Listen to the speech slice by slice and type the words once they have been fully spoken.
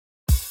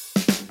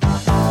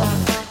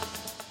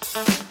Och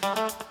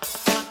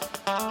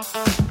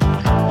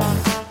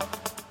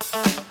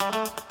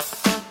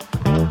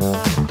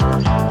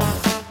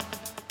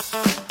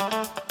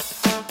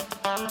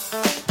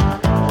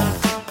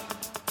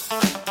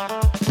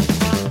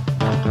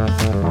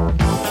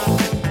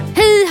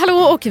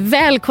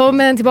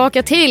välkommen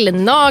tillbaka till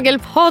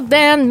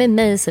Nagelpodden med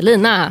mig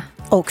Selina.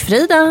 Och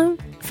Frida.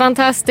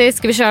 Fantastiskt,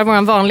 ska vi köra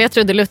vår vanliga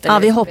trudelutt? Ja,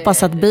 vi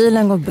hoppas att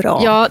bilen går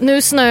bra. Ja,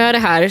 nu snöar det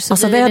här. Så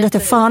alltså vädret är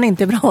fan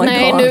inte bra idag.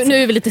 Nej, nu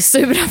är vi lite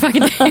sura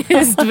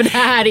faktiskt. För det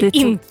här är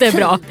inte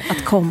bra.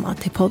 Att komma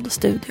till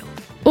poddstudion.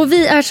 Och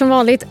vi är som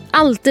vanligt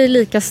alltid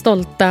lika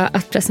stolta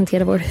att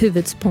presentera vår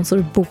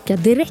huvudsponsor Boka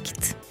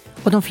Direkt.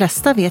 Och de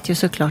flesta vet ju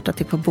såklart att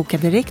det är på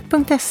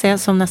bokadirekt.se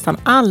som nästan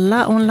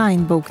alla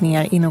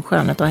onlinebokningar inom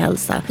skönhet och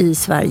hälsa i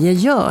Sverige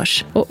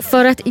görs. Och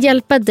för att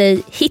hjälpa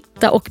dig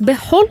hitta och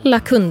behålla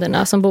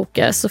kunderna som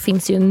bokas så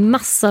finns ju en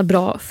massa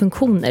bra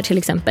funktioner. Till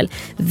exempel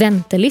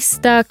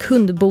väntelista,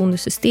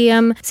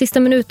 kundbonussystem, sista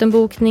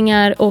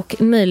minuten-bokningar och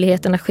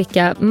möjligheten att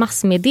skicka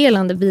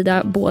massmeddelande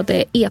via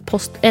både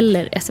e-post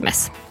eller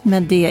sms.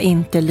 Men det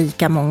inte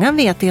lika många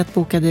vet är att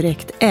Boka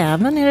Direkt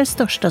även är det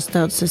största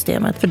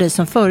stödsystemet för dig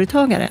som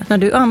företagare. När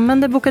du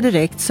använder Boka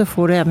Direkt så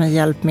får du även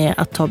hjälp med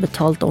att ta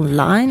betalt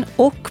online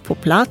och på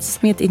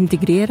plats med ett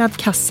integrerat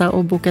kassa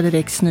och Boka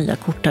Direkts nya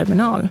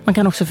kortterminal. Man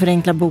kan också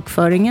förenkla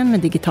bokföringen med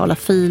digitala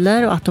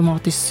filer och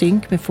automatisk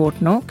synk med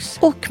Fortnox.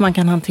 Och man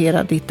kan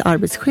hantera ditt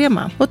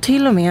arbetsschema och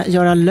till och med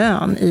göra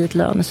lön i ett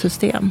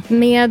lönesystem.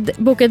 Med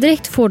Boka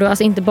Direkt får du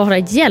alltså inte bara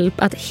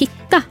hjälp att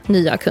hitta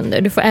nya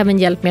kunder. Du får även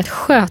hjälp med att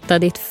sköta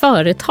ditt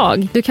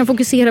företag. Du kan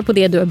fokusera på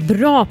det du är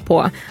bra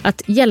på,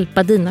 att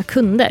hjälpa dina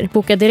kunder.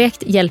 Boka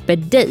Direkt hjälper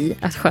dig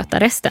att sköta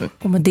resten.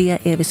 Och med det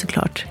är vi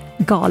såklart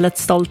galet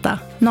stolta.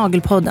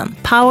 Nagelpodden,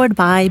 powered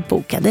by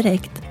Boka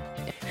Direkt.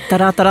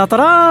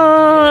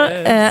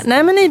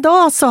 Nej, men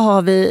idag så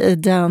har vi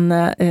den,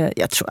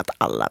 jag tror att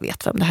alla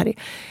vet vem det här är.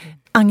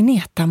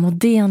 Agneta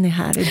Modén är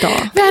här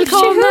idag.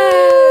 Välkommen!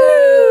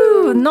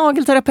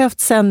 Nagelterapeut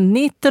sedan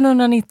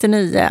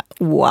 1999.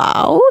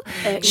 Wow!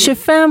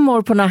 25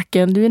 år på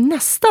nacken, du är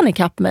nästan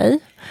ikapp mig.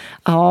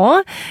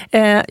 Ja,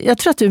 jag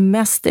tror att du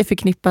mest är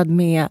förknippad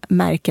med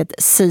märket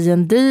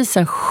C&D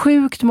sedan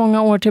sjukt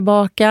många år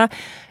tillbaka.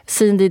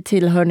 C&D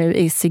tillhör nu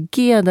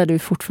ECG där du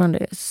fortfarande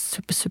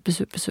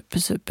är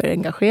super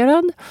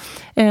engagerad.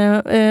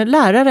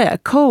 Lärare,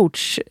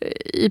 coach,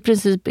 i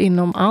princip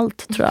inom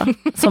allt tror jag,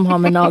 som har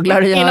med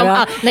naglar att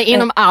göra.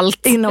 Inom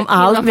allt. Inom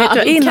allt.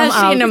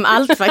 Inom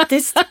allt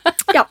faktiskt.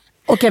 Ja.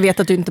 Och jag vet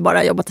att du inte bara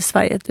har jobbat i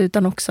Sverige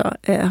utan också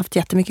haft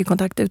jättemycket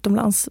kontakt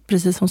utomlands,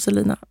 precis som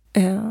Selina.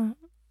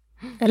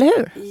 Eller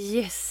hur?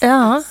 Yes,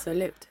 ja.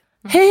 Absolut.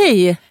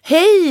 Hej!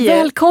 Hej!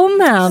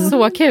 Välkommen!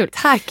 Så kul.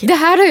 Tack. Det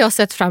här har jag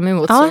sett fram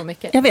emot så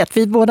mycket. Jag vet,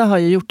 vi båda har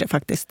ju gjort det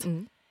faktiskt.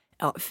 Mm.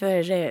 Ja,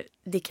 för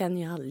det kan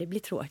ju aldrig bli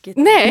tråkigt.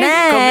 Nej,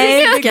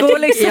 det går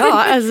liksom.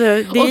 Ja, alltså,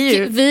 det är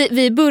ju...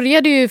 vi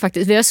började ju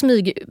faktiskt, vi har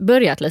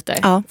smygbörjat lite.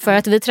 Ja. För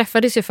att vi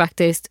träffades ju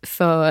faktiskt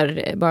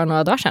för bara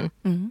några dagar sedan.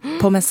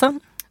 På mässan.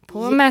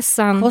 På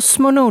mässan.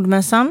 Osmo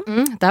Nordmässan.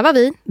 Där var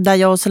vi. Där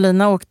jag och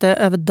Selina åkte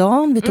över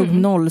dagen. Vi tog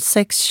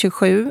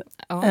 06.27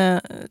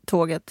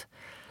 tåget.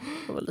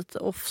 Det var lite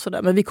off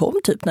sådär. Men vi kom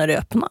typ när det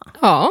öppnade.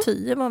 Ja.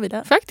 10 var vi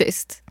där.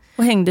 Faktiskt.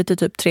 Och hängde till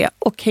typ 3.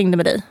 Och hängde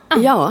med dig.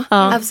 Ja,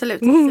 absolut.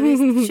 Så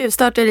vi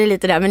tjuvstartade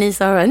lite där. Men ni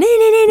sa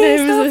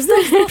nej,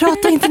 stopp.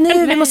 Prata inte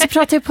nu, vi måste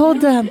prata i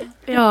podden.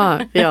 Ja.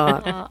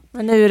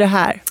 Men nu är det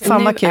här.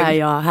 Fan vad kul. Nu är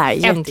jag här,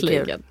 jättekul.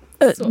 Äntligen.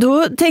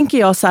 Då tänker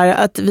jag så här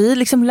att vi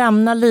liksom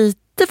lämnar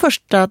lite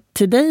första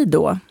till dig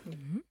då.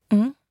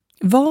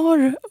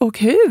 Var och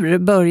hur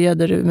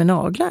började du med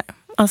naglar?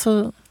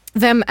 Alltså...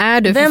 Vem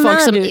är du för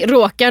folk som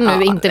råkar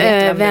nu inte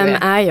veta vem du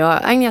är? Jag?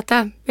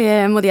 Agneta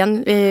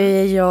Modén.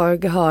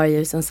 Jag har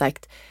ju som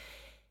sagt,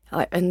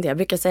 jag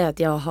brukar säga att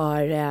jag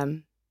har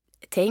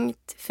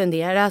tänkt,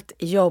 funderat,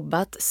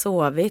 jobbat,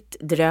 sovit,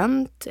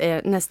 drömt,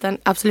 nästan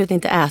absolut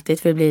inte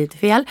ätit för det blir lite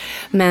fel.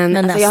 Men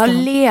alltså, jag har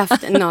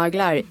levt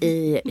naglar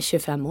i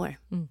 25 år.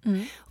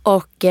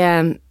 Och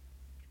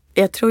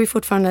jag tror ju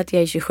fortfarande att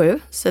jag är 27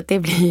 så att det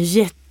blir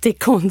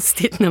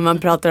jättekonstigt när man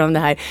pratar om det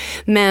här.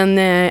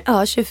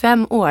 Men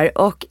 25 år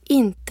och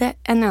inte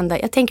en enda,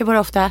 jag tänker bara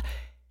ofta,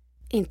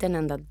 inte en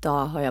enda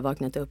dag har jag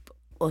vaknat upp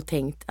och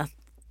tänkt att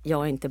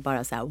jag inte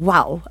bara så här,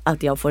 wow,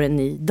 att jag får en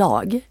ny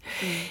dag.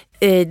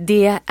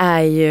 Det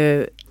är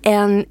ju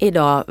en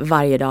idag,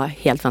 varje dag,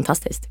 helt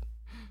fantastiskt.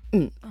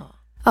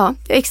 Ja,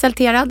 jag är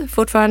exalterad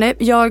fortfarande.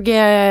 Jag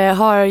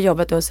har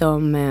jobbat då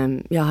som,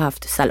 jag har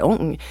haft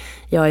salong.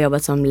 Jag har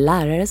jobbat som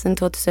lärare sedan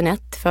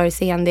 2001 för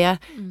CND.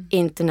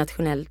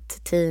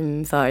 Internationellt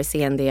team för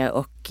CND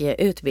och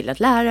utbildat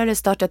lärare.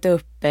 Startat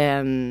upp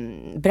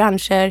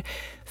branscher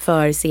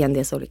för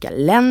CNDs olika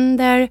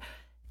länder.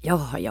 Jag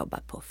har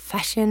jobbat på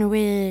Fashion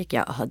Week,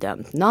 jag har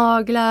dömt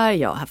naglar,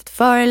 jag har haft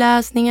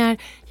föreläsningar.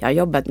 Jag har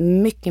jobbat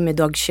mycket med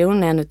Dog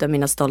Show, en av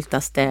mina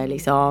stoltaste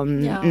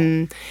liksom. Ja.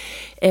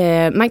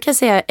 Man kan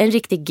säga en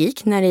riktig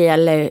geek när det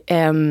gäller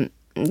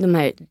de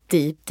här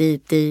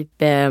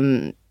deep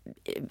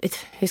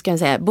hur ska jag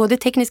säga, både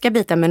tekniska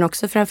bitar men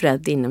också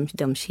framförallt inom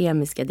de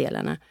kemiska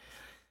delarna.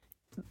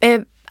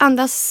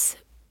 Andas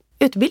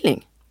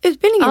utbildning.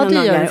 Utbildning inom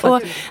naglar.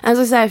 Och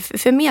alltså så här,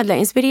 förmedla,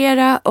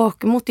 inspirera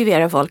och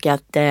motivera folk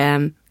att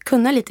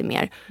kunna lite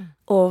mer.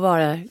 Och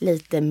vara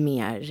lite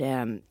mer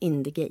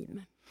in the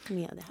game.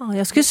 Ja,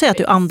 jag skulle säga att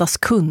du andas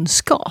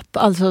kunskap.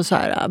 Alltså så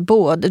här,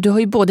 du har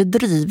ju både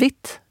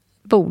drivit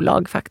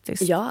bolag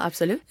faktiskt. Ja,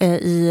 absolut.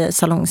 I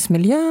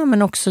salongsmiljö,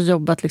 men också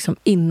jobbat liksom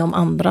inom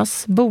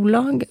andras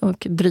bolag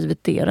och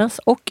drivit deras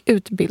och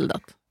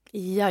utbildat.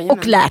 Jajamän.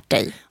 Och lärt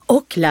dig.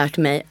 Och lärt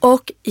mig.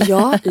 Och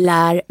jag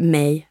lär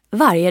mig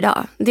varje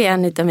dag. Det är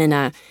en av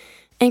mina,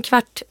 en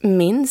kvart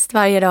minst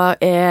varje dag.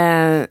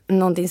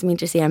 Någonting som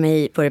intresserar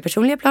mig på det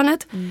personliga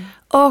planet.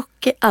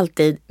 Och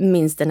alltid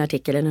minst en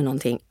artikel eller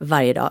någonting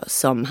varje dag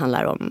som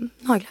handlar om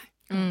naglar.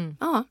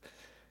 Ja.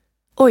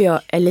 Och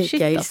jag är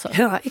lika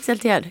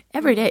exalterad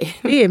every day.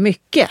 Det är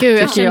mycket. Gud,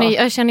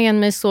 jag känner igen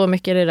mig så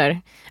mycket i det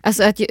där.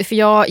 Alltså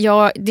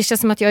för det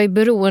känns som att jag är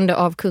beroende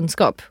av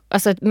kunskap.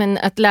 Alltså men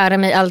att lära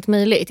mig allt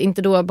möjligt.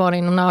 Inte då bara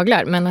inom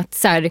naglar. Men att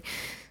så här,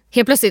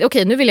 helt plötsligt,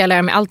 okej, nu vill jag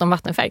lära mig allt om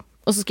vattenfärg.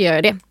 Och så ska jag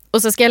göra det.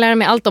 Och så ska jag lära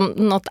mig allt om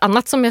något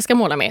annat som jag ska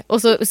måla med.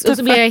 Och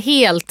så blir jag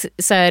helt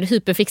så här,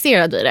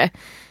 hyperfixerad i det.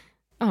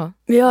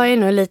 Jag är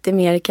nog lite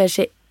mer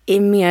kanske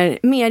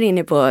mer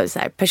inne på så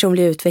här,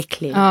 personlig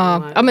utveckling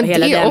och men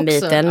hela det den också.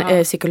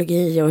 biten,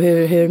 psykologi och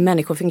hur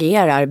människor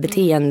fungerar,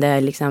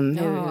 beteende liksom,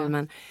 hur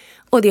man,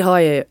 och det har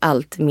ju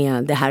allt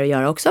med det här att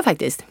göra också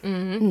faktiskt.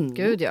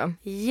 Gud ja.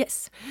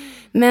 Yes.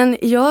 Men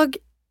jag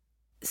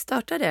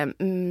startade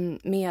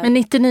med... Men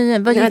 99,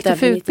 vad gick du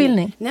för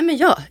utbildning? Nej men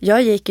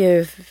jag gick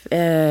ju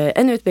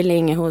en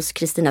utbildning hos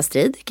Kristina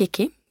Strid,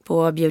 Kiki,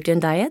 på Beauty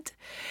and Diet.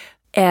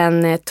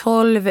 En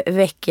 12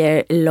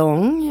 veckor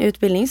lång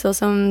utbildning så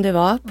som det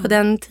var på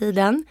den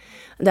tiden.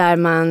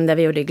 Där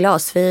vi gjorde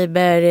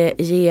glasfiber,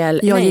 gel...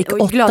 Jag gick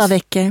 8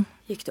 veckor.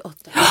 Gick du 8?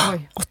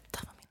 8.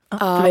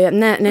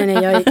 Nej,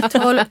 jag gick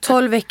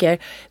 12 veckor.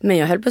 Men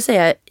jag höll på att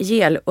säga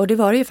gel. Och det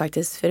var det ju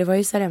faktiskt, för det var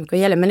ju ceramik och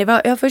gel. Men jag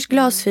har först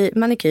glasfiber,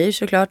 manikyr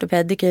såklart och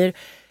pedikyr.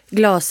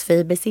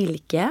 Glasfiber,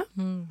 silke.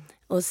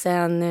 Och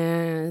sen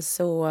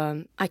så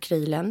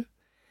akrylen.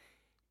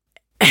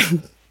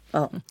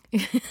 Ja,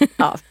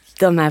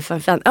 de här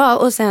framförallt. Ja,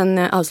 och sen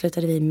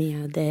avslutade vi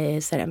med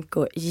ceramik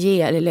och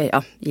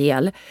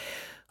gel.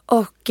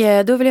 Och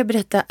då vill jag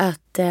berätta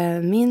att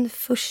min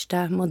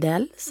första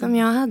modell som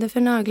jag hade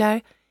för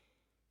naglar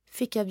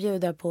fick jag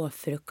bjuda på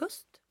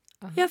frukost.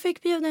 Jag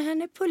fick bjuda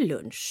henne på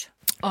lunch.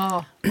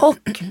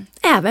 Och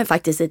även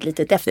faktiskt ett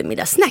litet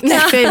eftermiddagssnack.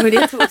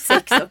 Det tog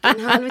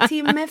 6,5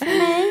 timme för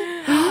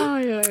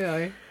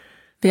mig.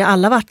 Vi har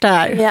alla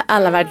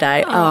varit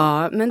där.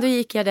 Ja. Men då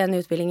gick jag den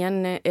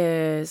utbildningen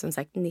som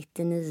sagt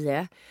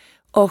 99.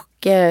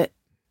 Och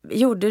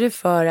gjorde det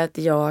för att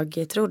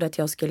jag trodde att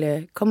jag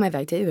skulle komma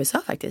iväg till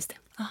USA faktiskt.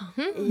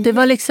 Det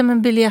var liksom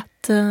en biljett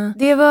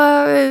det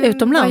var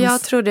utomlands?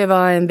 Jag trodde det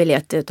var en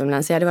biljett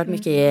utomlands. Jag hade varit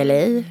mycket i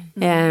LA,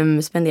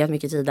 spenderat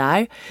mycket tid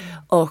där.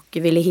 Och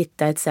ville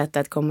hitta ett sätt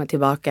att komma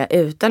tillbaka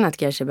utan att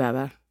kanske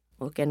behöva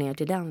åka ner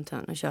till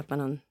downtown och köpa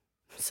någon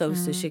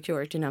social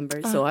security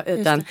number.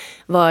 Utan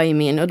var i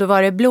min. Och då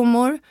var det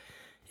blommor.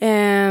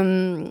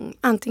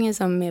 Antingen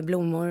som med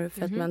blommor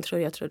för att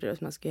jag trodde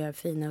att man skulle göra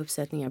fina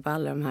uppsättningar på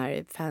alla de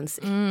här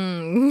fancy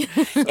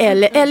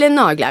eller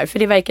naglar, för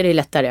det verkade ju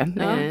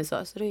lättare. Så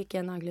då gick jag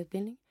en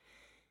nagelutbildning.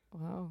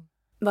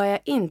 Vad jag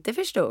inte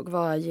förstod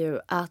var ju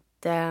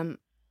att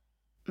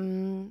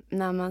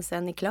när man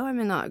sen är klar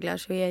med naglar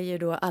så är ju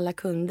då alla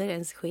kunder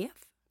ens chef.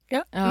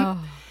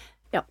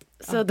 Ja,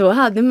 så då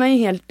hade man ju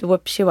helt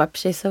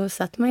whoopsie så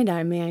satt man ju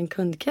där med en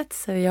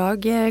kundkrets. Så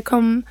jag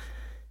kom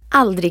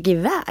aldrig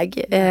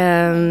iväg.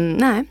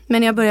 Nej,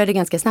 men jag började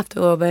ganska snabbt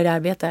och började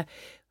arbeta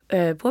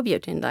på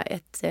Beauty and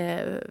Diet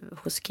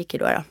hos Kiki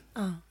då.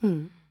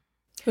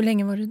 Hur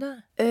länge var du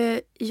där?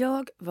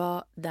 Jag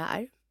var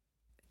där,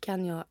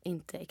 kan jag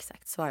inte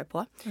exakt svara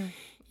på.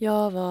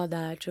 Jag var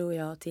där tror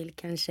jag till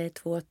kanske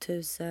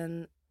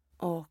 2002.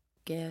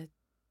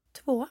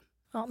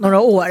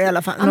 Några år i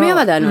alla fall. Ja, men jag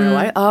var där några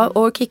år. Ja,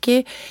 och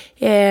Kiki,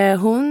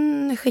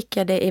 hon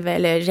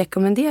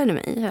rekommenderade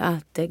mig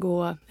att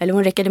gå, eller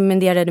hon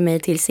rekommenderade mig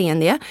till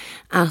CND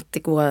att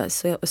gå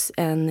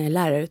en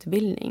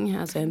lärarutbildning.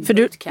 Alltså en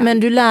men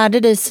du lärde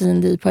dig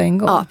CND på en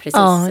gång? Ja,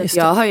 precis.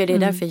 Jag har ju det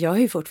därför jag har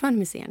ju fortfarande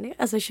med CND.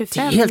 Alltså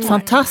 25 Det är helt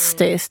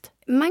fantastiskt.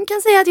 Man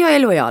kan säga att jag är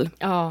lojal.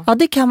 Ja,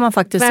 det kan man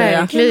faktiskt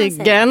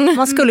Verkligen. säga.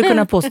 Man skulle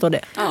kunna påstå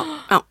det.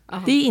 Ja.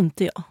 Det är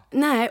inte jag.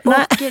 Nej, och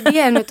det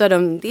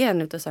är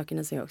en av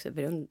sakerna som jag också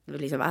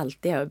liksom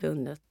alltid har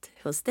beundrat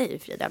hos dig,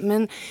 Frida.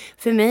 Men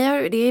för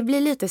mig det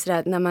blir lite sådär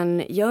att när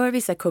man gör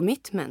vissa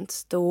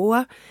commitments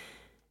då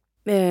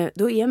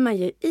är man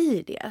ju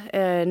i det.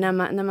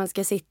 När man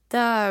ska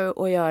sitta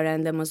och göra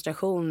en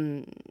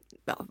demonstration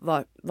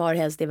var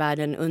helst i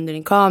världen under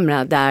en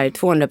kamera där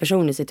 200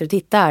 personer sitter och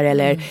tittar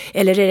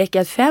eller det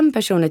räcker att 5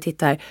 personer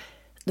tittar,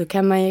 då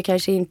kan man ju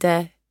kanske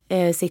inte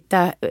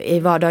sitta i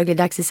vardaglig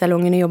dags i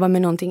salongen och jobba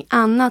med någonting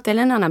annat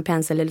eller en annan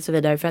pensel eller så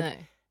vidare för att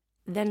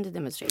den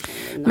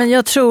demonstrationen. Men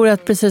jag tror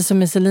att precis som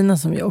med Selina,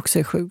 som jag också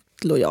är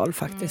sjukt lojal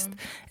faktiskt,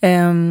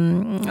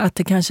 att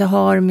det kanske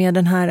har med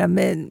den här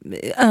med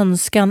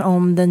önskan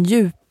om den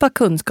djupa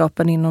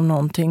kunskapen inom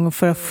någonting, och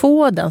för att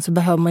få den så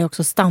behöver man ju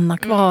också stanna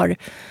kvar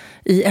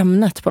i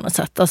ämnet på något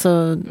sätt.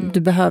 Alltså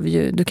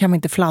du kan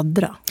inte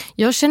fladdra.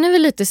 Jag känner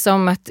väl lite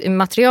som att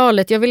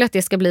materialet, jag vill att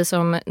det ska bli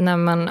som när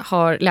man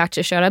har lärt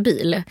sig köra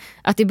bil.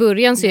 Att i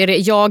början så är det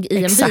jag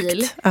i en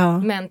bil,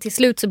 men till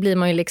slut så blir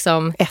man ju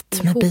liksom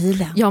ett med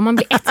bilen. Ja, man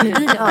blir ett med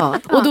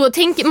bilen. Och då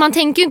man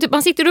tänker ju inte,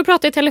 man sitter och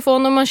pratar i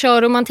telefon och man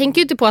kör, och man tänker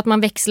ju inte på att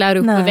man växlar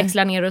upp och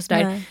växlar ner och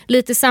sådär.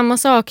 Lite samma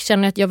sak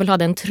känner jag att jag vill ha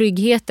den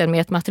tryggheten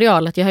med ett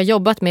material, att jag har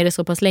jobbat med det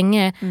så pass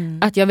länge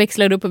att jag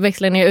växlar upp och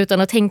växlar ner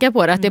utan att tänka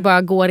på det, att det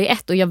bara går i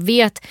ett, och jag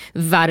vet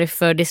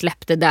varför det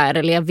släppte där,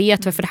 eller jag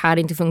vet varför det här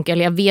inte funkar,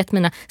 eller jag vet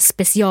mina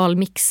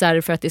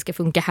specialmixar för att det ska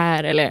funka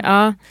här,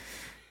 eller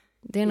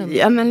det är nog...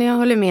 Ja, men jag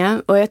håller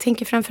med, och jag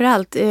tänker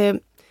framförallt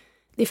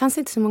det fanns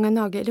inte så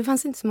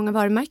många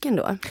varumärken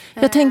då.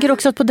 Jag tänker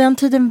också att på den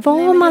tiden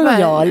var man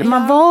lojal.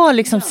 Man var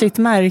liksom sitt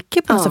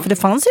märke på sig, för det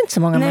fanns inte så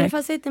många märken. Nej, det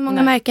fanns inte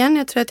många märken.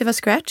 Jag tror att det var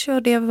Scratch,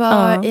 och det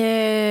var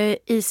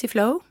Easy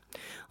Flow.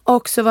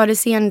 Och så var det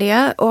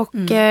CND, och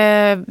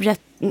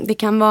det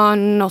kan vara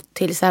något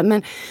till så här,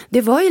 men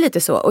det var ju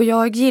lite så. Och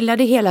jag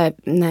gillade hela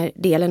den här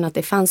delen, att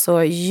det fanns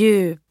så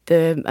djup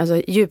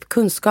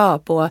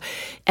kunskap, och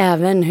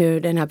även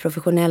hur den här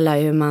professionella,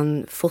 hur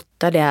man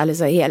fotade,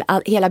 alltså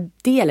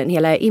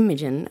hela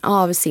imagen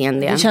av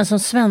CND. Det känns som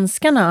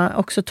svenskarna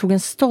också tog en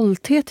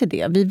stolthet i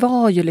det. Vi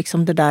var ju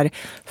liksom det där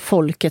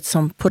folket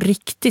som på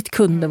riktigt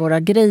kunde våra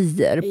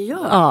grejer.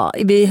 Ja,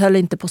 vi höll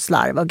inte på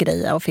slarva och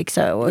greja och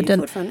fixa. Och det är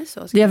fortfarande så.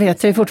 Jag vet,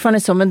 det är fortfarande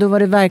så, men då var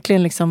det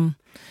verkligen liksom...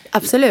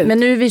 Absolut. Men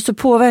nu är vi så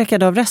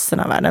påverkade av resten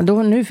av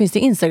världen. Nu finns det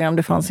Instagram,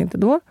 det fanns inte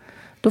då.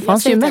 Då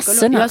fanns ju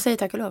mässorna. Jag säger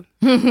tack och lov.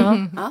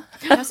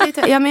 Jag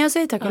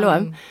säger tack och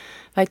lov.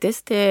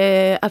 Faktiskt,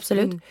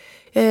 absolut.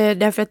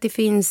 Därför att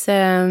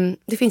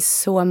det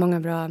finns så många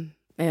bra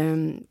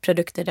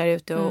produkter där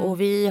ute.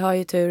 Och vi har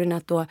ju turen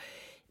att då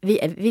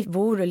vi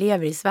bor och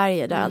lever i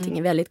Sverige där allting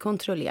är väldigt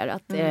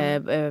kontrollerat.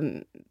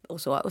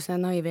 Och så. Och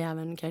sen har ju vi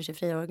även kanske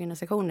fria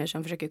organisationer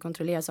som försöker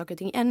kontrollera saker och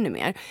ting ännu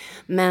mer.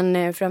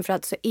 Men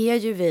framförallt så är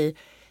ju vi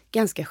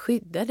ganska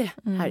skyddade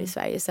här i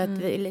Sverige. Så att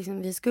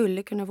vi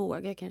skulle kunna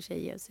våga kanske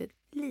ge oss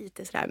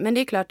lite sådär. Men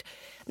det är klart,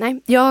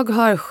 nej, jag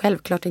har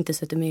självklart inte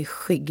suttit med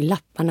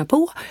skygglapparna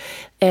på.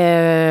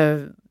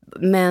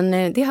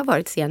 Men det har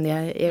varit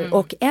senare.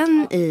 Och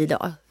än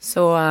idag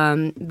så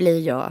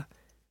blir jag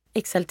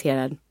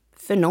exalterad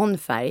för någon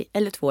färg,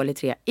 eller 2 eller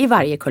 3, i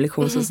varje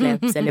kollektion som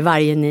släpps, eller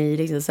varje ny,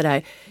 liksom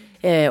sådär.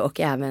 Och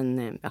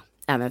även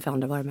för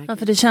andra varumärken. Ja,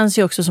 för det känns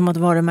ju också som att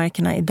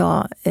varumärkena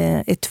idag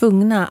är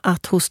tvungna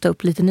att hosta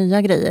upp lite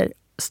nya grejer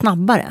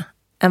snabbare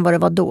än vad det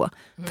var då.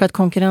 För att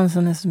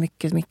konkurrensen är så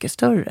mycket, mycket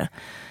större.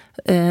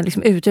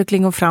 Liksom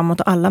utveckling och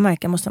framåt, och alla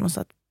märken måste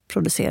någonstans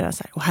producera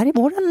så här. Och här är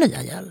våran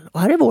nya gel, och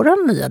här är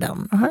våran nya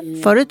den. Och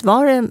här. Förut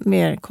var det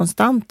mer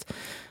konstant,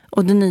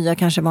 och det nya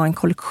kanske var en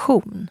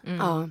kollektion.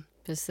 Ja,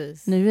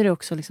 precis. Nu är det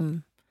också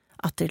liksom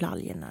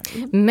attiraljerna.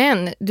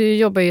 Men du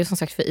jobbar ju som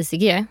sagt för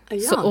ICG.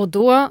 Ja. Och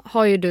då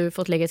har ju du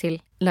fått lägga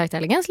till Light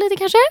Elegance lite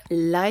kanske?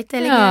 Light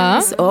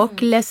Elegance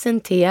och Ledsen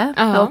T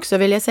också,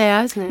 vill jag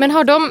säga. Men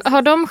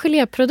har de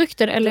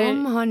geléprodukter? Eller?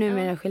 De har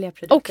numera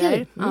geléprodukter.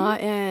 Okay.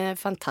 Ja,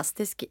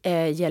 fantastisk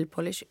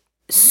gelpolish.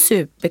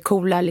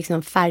 Supercoola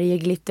liksom, färger,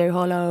 glitter,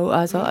 hollow,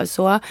 alltså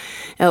så.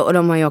 Och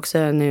de har ju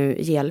också nu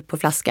gel på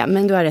flaska.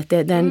 Men du har rätt,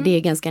 det är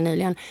ganska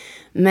nyligen.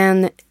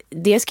 Men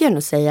det ska jag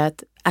nog säga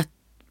att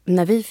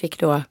när vi fick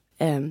då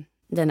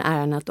den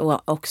äran att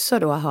också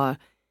då ha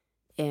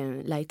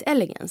Light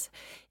Elegance.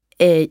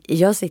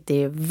 Jag sitter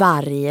ju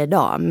varje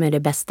dag med det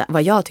bästa,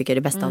 vad jag tycker är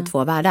det bästa av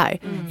 2 världar.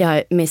 Jag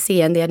har med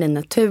CND, den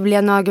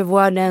naturliga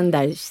nagelvården,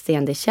 där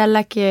CND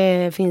Shellac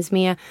finns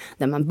med,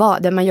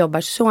 där man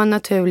jobbar så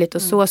naturligt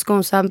och så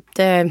skonsamt.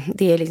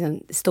 Det är liksom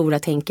stora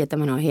tänket där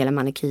man har hela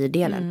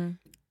manikyrdelen.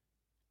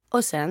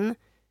 Och sen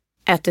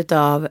ett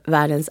av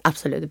världens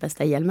absolut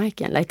bästa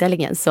gelmärken, Light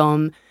Elegance,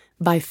 som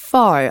by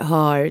far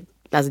har,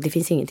 alltså det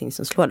finns ingenting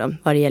som slår dem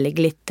vad det gäller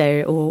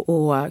glitter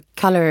och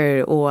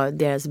color och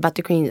deras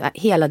buttercream,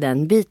 hela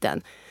den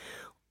biten.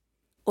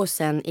 Och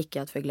sen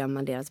icke att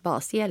förglömma deras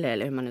basgeler,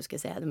 eller hur man nu ska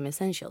säga, de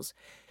essentials,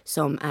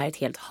 som är ett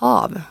helt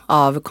hav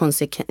av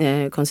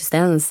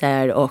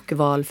konsistenser och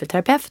val för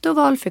terapeut och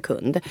val för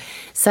kund.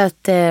 Så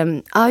att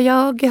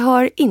jag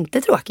har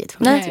inte tråkigt.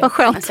 Nej, vad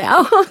skönt.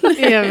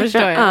 Det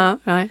förstår jag.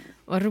 Ja.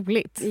 Vad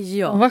roligt.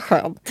 Ja, vad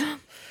skönt.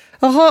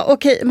 Jaha,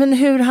 okej. Men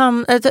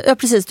hur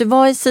precis, du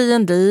var i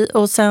CND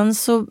och sen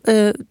så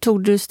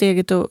tog du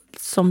steget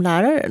som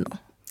lärare då?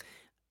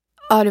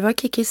 Ja, det var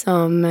Kiki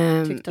som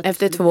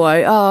efter 2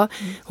 år,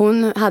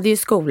 hon hade ju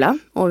skola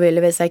och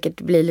ville väl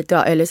säkert bli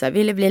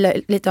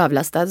lite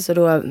avlastad. Så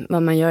då,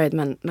 vad man gör är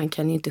att man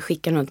kan ju inte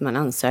skicka något, man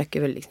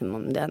ansöker väl liksom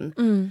om den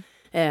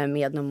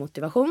med någon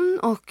motivation.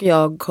 Och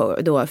jag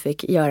då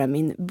fick göra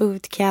min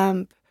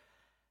bootcamp,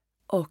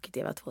 och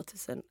det var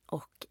 2001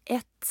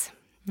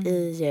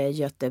 i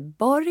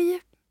Göteborg.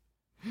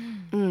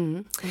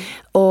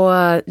 Och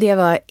det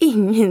var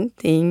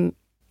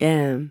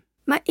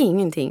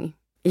ingenting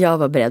jag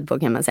var beredd på,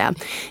 kan man säga.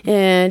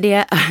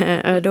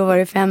 Då var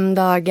det 5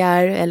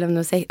 dagar, eller om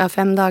det var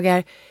 5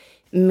 dagar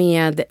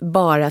med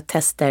bara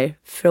tester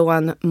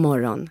från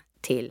morgon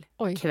till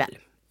kväll.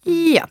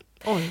 Ja.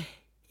 Ja.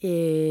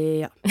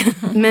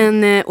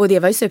 Men, och det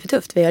var ju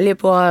supertufft. Vi höll ju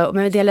på,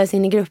 men vi delades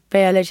in i grupper.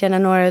 Jag lärde känna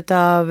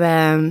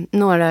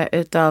några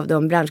utav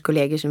de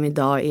branschkollegor som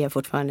idag är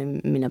fortfarande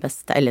mina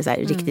bästa, eller så här,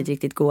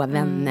 riktigt goda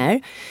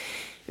vänner.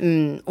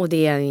 Och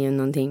det är ju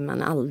någonting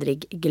man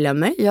aldrig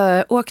glömmer.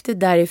 Jag åkte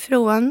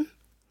därifrån.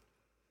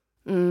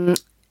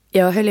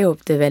 Jag höll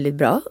ihop det väldigt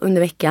bra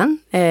under veckan.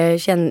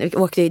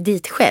 Åkte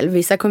dit själv.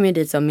 Vissa kom ju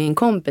dit som min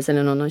kompis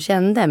eller någon de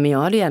kände. Men jag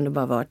hade ju ändå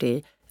bara varit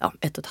i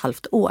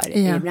 1,5 år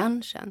i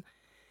branschen.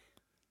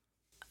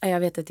 Jag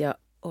vet att jag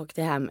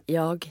åkte hem.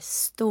 Jag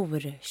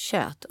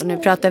storkött. Och nu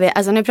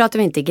pratar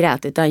vi inte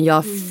grät, utan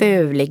jag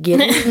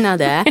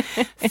fulgrinade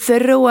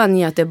från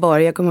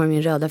Göteborg. Jag kommer ihåg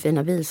min röda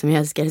fina bil som jag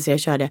älskade, så jag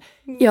körde.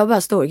 Jag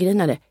bara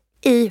storgrinade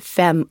i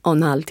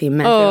 5,5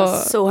 timmar. Det var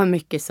så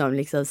mycket som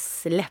liksom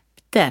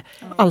släppte.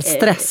 All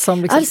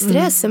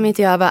stress som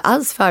inte jag var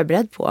alls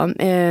förberedd på.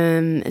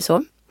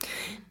 Så.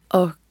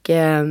 Och,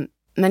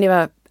 men det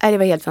var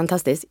helt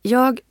fantastiskt.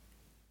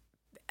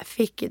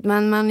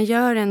 Man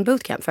gör en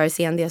bootcamp för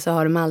CND, så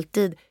har de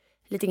alltid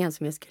lite grann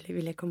som jag skulle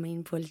vilja komma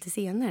in på lite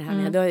senare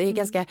här.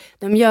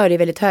 De gör det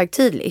väldigt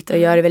högtidligt och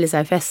gör det väldigt så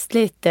här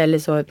festligt eller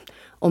så.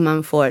 Och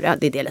man får,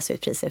 det delas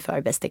ut priser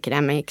för bäst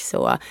academics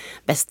och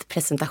bäst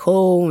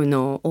presentation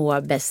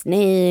och bäst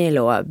nail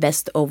och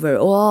bäst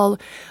overall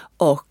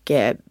och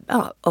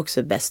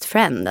också best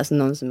friend, alltså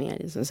någon som är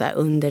liksom så här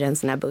under en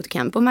sån här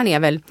bootcamp. Och man är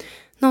väl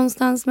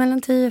någonstans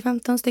mellan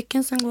 10-15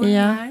 stycken som går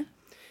här.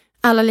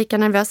 Alla lika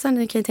nervösa,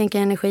 ni kan ju tänka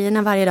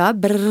energierna varje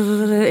dag,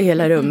 i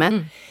hela rummet.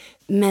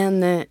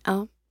 Men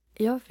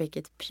jag fick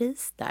ett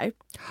pris där.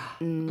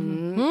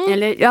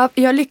 Eller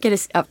jag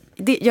lyckades,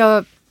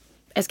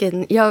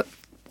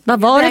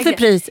 vad var det för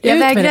pris? Jag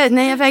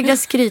vägrade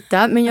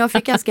skryta, men jag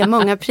fick ganska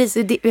många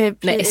priser.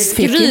 Nej,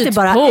 skryt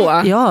bara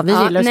på! Ja, vi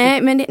gillar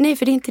nej,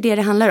 för det är inte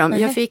det handlar om.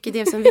 Jag fick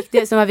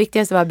det som var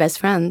viktigast var best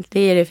friend. Det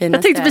är det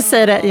finaste. Jag tänkte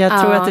säga det,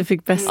 jag tror att du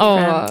fick best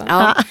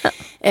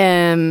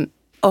friend.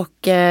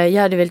 Och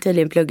jag hade väl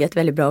tydligen pluggat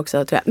väldigt bra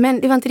också, tror jag.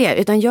 Men det var inte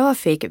det, utan jag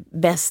fick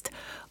best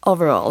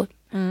overall.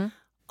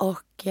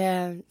 Och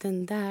det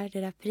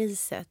där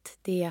priset,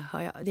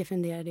 det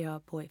funderade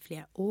jag på i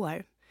flera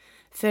år.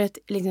 För att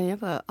liksom jag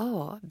bara,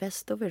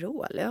 best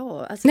overall,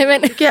 alltså,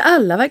 jag tycker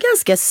alla var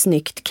ganska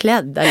snyggt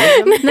klädda.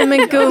 Liksom. Nej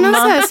men gumman. Så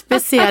här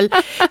speciell.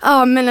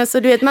 Ja, men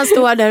alltså du vet, man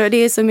står där och det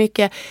är så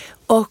mycket.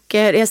 Och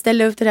jag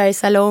ställde upp det där i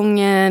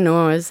salongen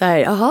och så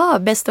här,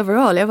 best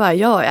overall. Jag bara,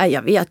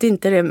 jag vet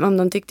inte om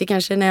de tyckte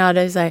kanske när jag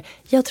hade så här,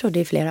 jag trodde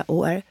i flera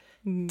år.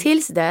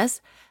 Tills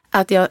dess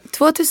att jag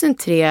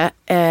 2003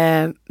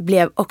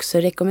 blev också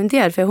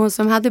rekommenderad. För hon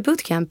som hade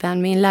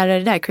bootcampen, min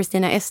lärare där,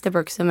 Kristina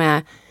Esterbrook, som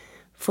är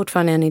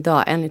fortfarande än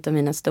idag en av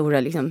mina stora,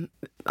 liksom,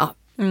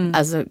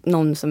 alltså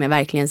någon som jag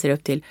verkligen ser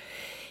upp till.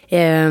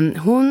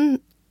 Hon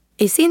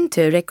i sin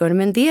tur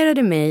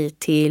rekommenderade mig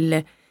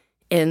till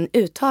en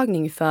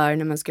uttagning för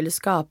när man skulle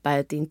skapa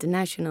ett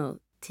international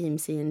team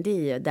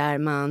CND där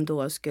man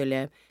då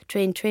skulle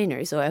train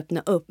trainers och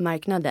öppna upp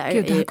marknader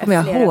i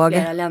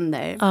flera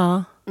länder.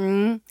 Ja.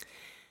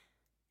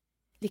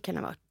 Det kan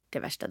ha varit det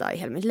värsta dag i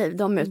hela mitt liv,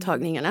 de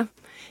uttagningarna.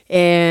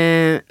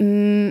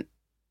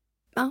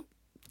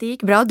 Det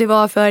gick bra. Det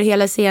var för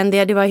hela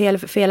CND, det var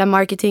för hela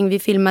marketing. Vi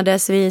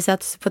filmades, vi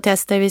satt på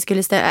tester, vi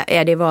skulle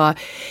det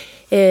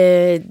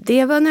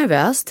var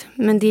nervöst,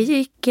 men det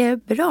gick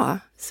bra.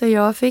 Så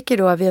jag fick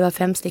vi var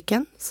 5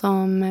 stycken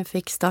som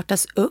fick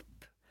startas upp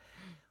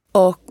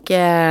och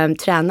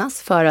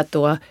tränas för att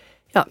då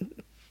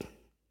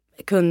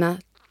kunna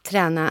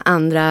träna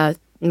andra,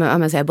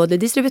 både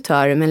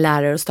distributörer men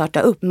lärare och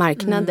starta upp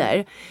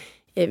marknader.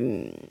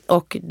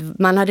 Och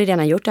man hade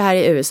redan gjort det här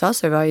i USA,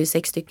 så det var ju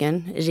 6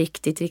 stycken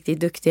riktigt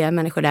duktiga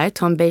människor där.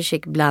 Tom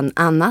Basic bland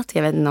annat.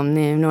 Jag vet inte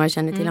om några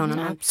känner till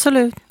honom.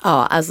 Absolut.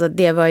 Ja, alltså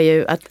det var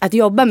ju att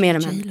jobba med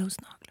de här.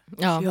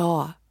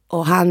 Ja.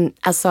 Och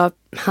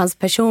hans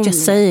person.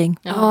 Just saying.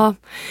 Ja.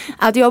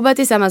 Att jobba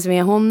tillsammans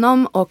med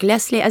honom och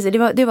Leslie, alltså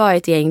det var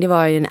ett gäng, det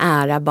var ju en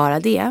ära bara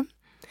det.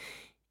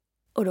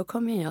 Och då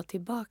kom jag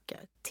tillbaka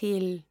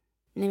till,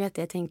 ni vet,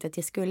 jag tänkte att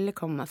jag skulle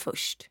komma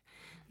först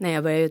när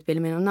jag började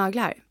utbilda mig om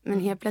naglar. Men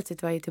helt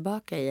plötsligt var jag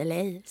tillbaka i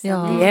LA,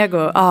 San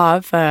Diego,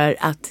 för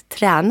att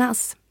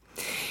tränas.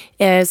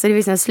 Så det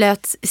liksom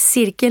slöt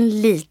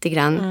cirkeln lite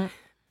grann.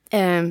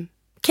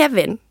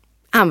 Kevin,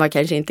 han var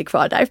kanske inte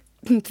kvar där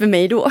för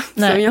mig då,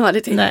 som jag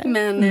hade tänkt.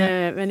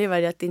 Men det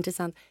var rätt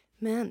intressant.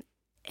 Men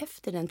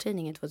efter den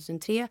träningen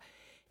 2003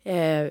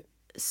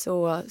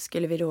 så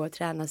skulle vi då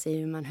tränas i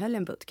hur man höll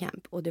en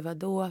bootcamp. Och det var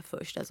då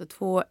först, alltså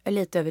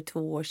lite över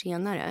 2 år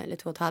senare, eller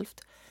 2,5,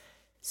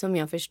 som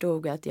jag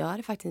förstod att jag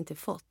hade faktiskt inte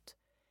fått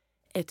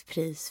ett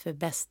pris för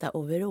bästa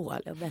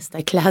overall och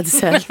bästa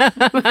klädsel.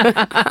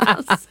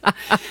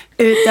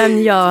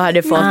 Utan jag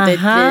hade fått ett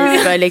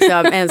pris för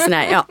liksom en sån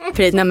här,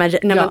 pris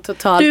när man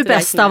totalt du är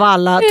bäst av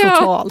alla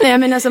totalt. Nej,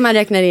 men alltså man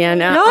räknar igen.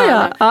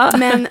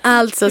 Men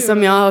alltså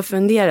som jag har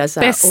funderat så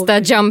här, bästa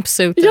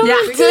jumpsuit. Ja,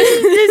 det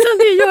är som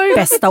det gör.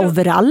 Bästa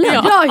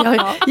overallen.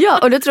 Ja,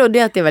 och då trodde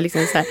jag att det var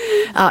liksom så här,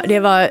 det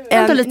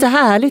var lite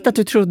härligt att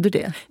du trodde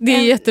det. Det är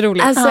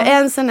jätteroligt. Alltså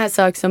en sån här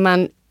sak som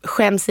man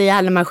skäms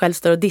ihjäl när man själv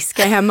står och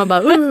diskar hemma och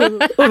bara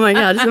oh my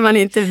god, så man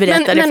inte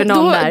berättar det för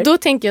någon där. Då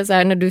tänker jag så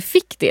här, när du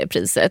fick det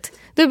priset,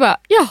 du bara,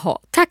 jaha,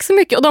 tack så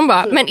mycket. Och de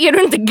bara, men är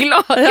du inte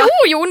glad?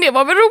 Jo, det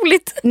var väl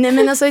roligt. Nej,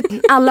 men alltså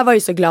alla var ju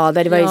så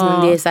glada. Det var ju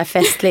som, det är så här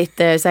festligt,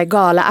 så här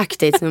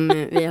galaaktigt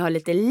som vi har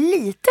lite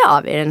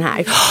av i den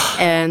här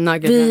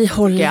nagelbranschen. Vi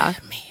håller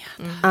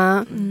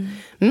med.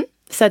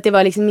 Så att det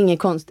var liksom inget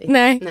konstigt.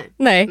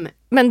 Nej.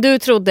 Men du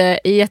trodde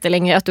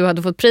jättelänge att du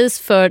hade fått pris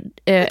för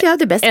jag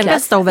hade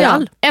bästa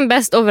overall. Ja, en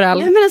bäst overall.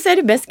 Ja, men alltså är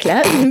det bäst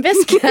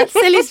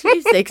klädsel i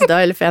 6 dagar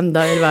eller 5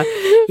 dagar eller vad?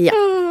 Ja.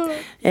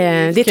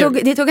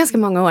 Det tog ganska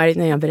många år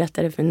när jag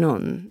berättade för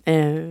någon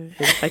hur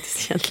det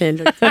faktiskt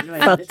egentligen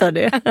fattar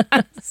det.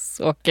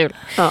 Så kul.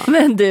 Ja.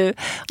 Men du,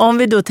 om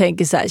vi då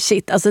tänker så här,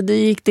 shit, alltså du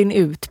gick din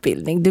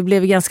utbildning. Du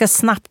blev ganska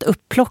snabbt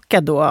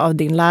upplockad då av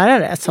din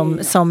lärare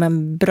som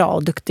en bra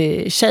och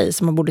duktig tjej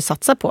som man borde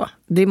satsa på.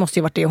 Det måste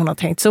ju varit det hon har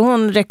tänkt. Så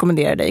hon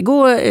rekommenderar dig,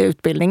 gå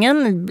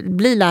utbildningen,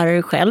 bli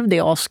lärare själv, det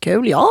är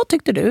askul. Ja,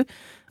 tyckte du.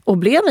 Och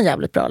blev en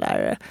jävligt bra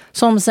lärare.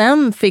 Som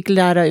sen fick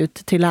lära ut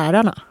till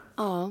lärarna.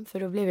 Ja, för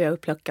då blev jag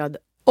upplockad.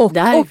 Och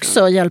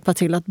också hjälpa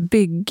till att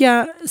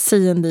bygga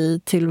C&D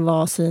till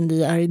vad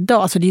C&D är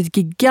idag. Alltså det är ett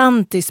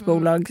gigantiskt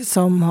bolag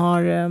som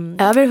har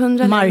över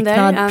 100 marknad.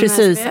 Länder.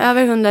 Precis.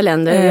 Över 100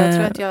 länder.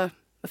 Jag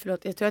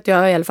tror att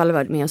jag i alla fall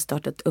varit med och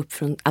startat upp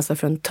från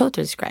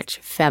total scratch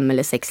 5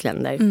 eller 6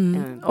 länder.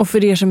 Och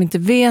för er som inte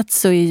vet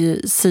så är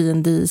ju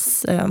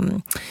C&D's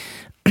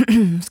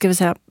ska vi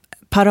säga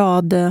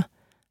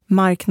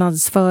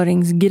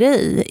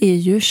paradmarknadsföringsgrej är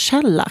ju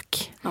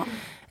shellac. Ja.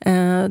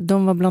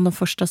 De var bland de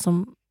första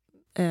som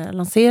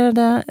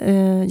lanserade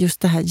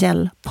just det här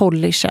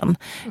gelpolishen.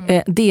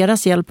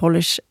 Deras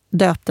gelpolish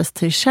döptes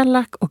till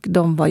shellac och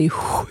de var ju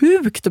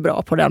sjukt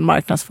bra på den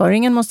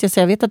marknadsföringen, måste jag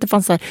säga. Jag vet att det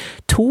fanns så här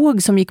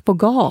tåg som gick på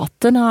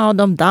gatorna och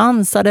de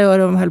dansade och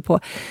de höll på.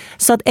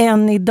 Så att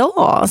än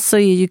idag så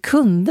är ju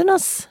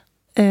kundernas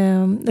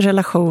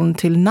relation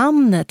till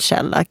namnet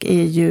shellac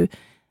är ju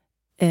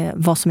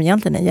vad som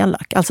egentligen är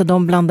shellac. Alltså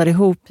de blandar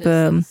ihop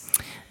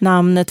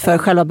namnet för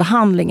själva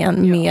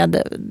behandlingen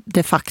med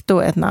de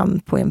facto ett namn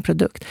på en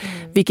produkt.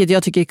 Vilket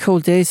jag tycker är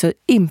coolt. Jag är så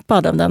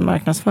impad av den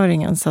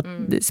marknadsföringen så att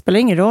det spelar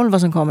ingen roll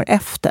vad som kommer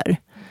efter.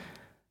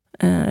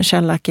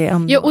 Shellac är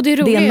ändå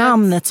det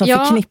namnet som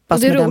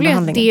förknippas med den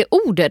behandlingen. Det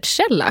ordet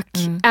shellac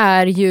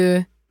är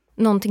ju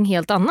någonting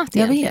helt annat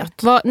egentligen.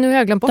 Jag vet. Nu har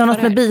jag glömt bort det har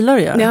något med bilar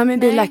att göra. Ja, med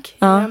bilack.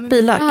 Ja,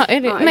 bilack.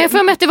 Men jag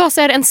får med att det var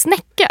så här en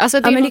snäcka. Alltså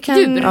det men det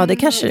kan, det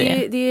kanske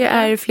det är. Det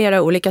är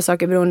flera olika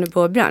saker beroende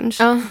på bransch.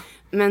 Ja.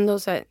 Men då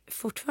så här,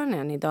 fortfarande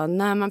än idag,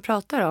 när man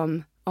pratar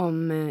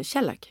om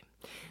shellac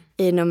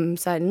inom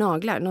så här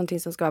naglar, någonting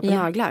som ska vara på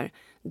naglar,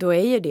 då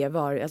är ju det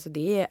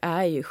det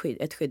är ju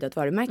ett skyddat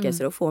varumärke,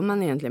 så då får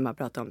man egentligen bara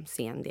prata om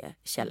C&D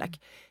shellac.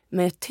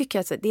 Men jag tycker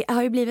att det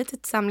har ju blivit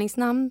ett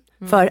samlingsnamn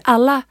för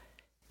alla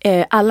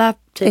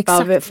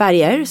typer av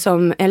färger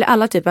eller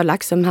alla typer av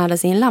lack som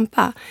härdas i en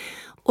lampa.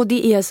 Och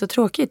det är så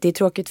tråkigt. Det är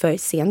tråkigt för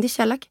C&D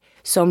shellac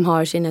som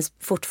har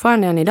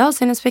fortfarande än idag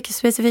sina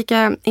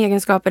specifika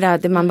egenskaper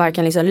där man bara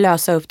kan liksom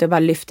lösa upp det och bara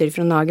lyfter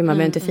ifrån nageln. Man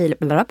behöver inte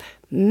fila.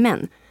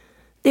 Men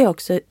det är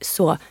också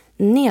så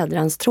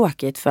nedrans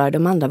tråkigt för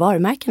de andra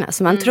varumärkena.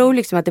 Så man tror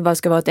liksom att det bara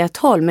ska vara åt ett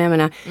håll. Men jag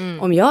menar,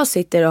 om jag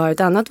sitter och har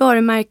ett annat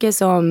varumärke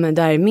som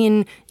där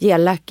min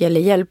gellack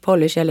eller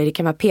gelpolish eller det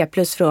kan vara P+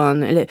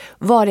 från eller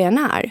vad det än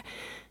är,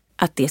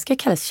 att det ska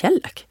kallas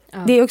shellac. Ja.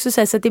 Det är också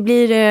så att det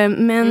blir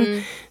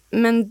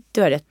men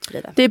du har rätt,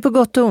 Frida. Det är på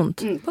gott och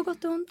ont. På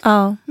gott och ont.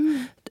 Ja,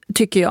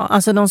 tycker jag.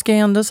 Alltså de ska ju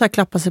ändå så här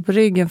klappa sig på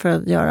ryggen för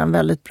att göra en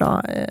väldigt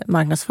bra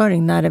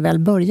marknadsföring när det väl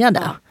började.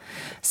 Ja.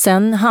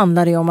 Sen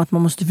handlar det om att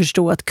man måste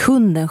förstå att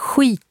kunden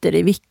skiter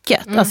i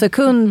vilket. Alltså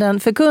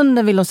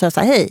kunden vill de säga så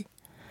här, hej,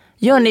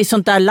 gör ni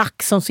sånt där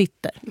lack som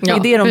sitter? Det är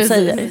det de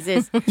säger.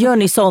 Precis. Gör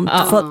ni sånt?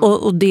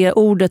 Och det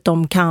ordet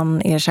de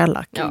kan är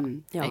shellac.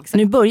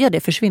 Nu börjar det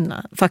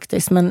försvinna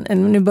faktiskt. Men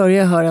nu börjar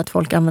jag höra att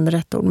folk använder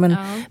rätt ord. Men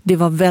det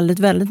var väldigt,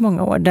 väldigt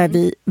många år där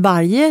vi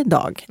varje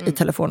dag i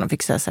telefonen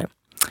fick säga så här,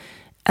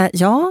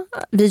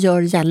 vi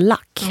gör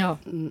gellack.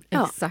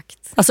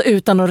 Exakt. Alltså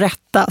utan att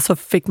rätta så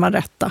fick man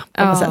rätta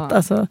på något sätt.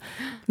 Alltså,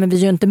 men vi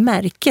gör inte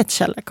märket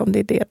shellac om det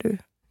är det du...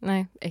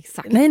 Nej,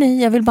 exakt.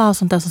 Nej, jag vill bara ha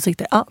sånt där som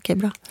sitter. Okej,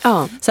 bra.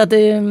 Ja. Så att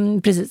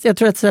precis. Jag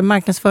tror att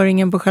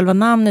marknadsföringen på själva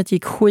namnet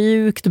gick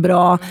sjukt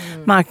bra.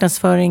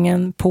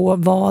 Marknadsföringen på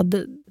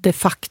vad de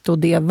facto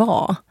det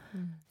var.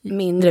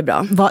 Mindre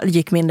bra.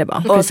 Gick mindre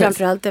bra. Och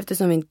framförallt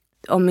eftersom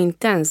om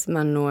inte ens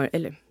man når,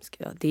 eller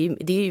det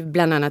är ju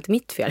bland annat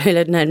mitt fel,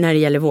 eller när det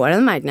gäller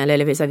våran marknad,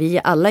 eller vi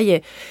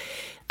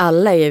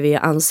alla är vi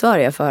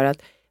ansvariga för att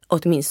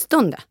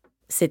åtminstone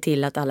se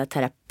till att alla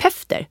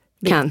terapeuter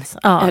kan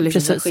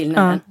precis.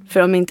 skillnaden. För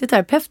om inte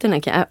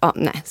terapeuterna kan,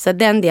 nej. Så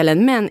den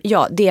delen, men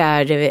ja, det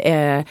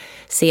är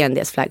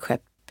CNDs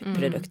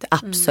flaggskeppprodukt.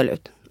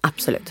 Absolut.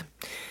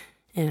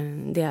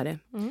 Det är det.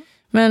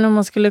 Men om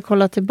man skulle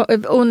kolla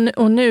tillbaka,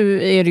 och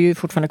nu är du ju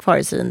fortfarande kvar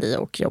i CND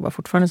och jobbar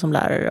fortfarande som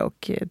lärare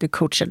och du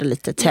coachade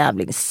lite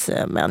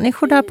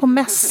tävlingsmänniskor där på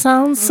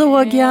mässan,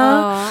 såg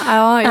jag.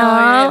 Ja, jag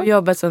har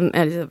jobbat jag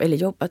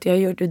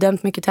har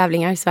dömt mycket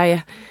tävlingar i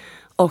Sverige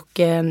och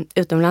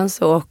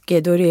utomlands, och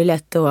då är det ju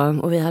lätt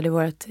och vi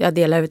hade jag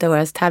delar utav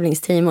vårt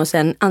tävlingsteam och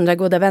sen andra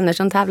goda vänner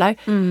som tävlar.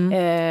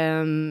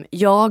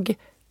 Jag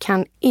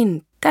kan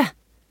inte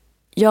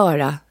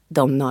göra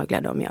de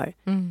naglar de gör.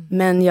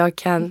 Men jag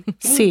kan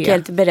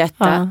enkelt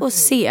berätta och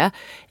se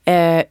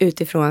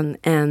utifrån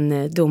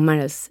en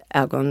domares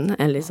ögon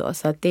eller så.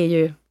 Så att det är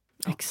ju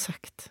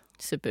exakt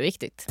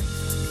superviktigt.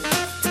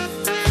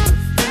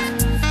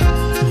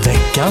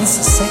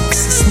 Veckans 6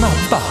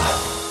 snabba.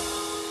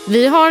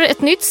 Vi har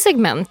ett nytt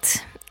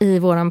segment i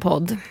våran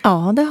podd.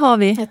 Ja, det har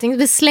vi. Jag tänkte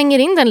vi slänger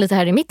in den lite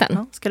här i mitten.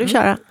 Ja, ska du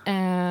köra?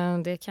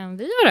 Det kan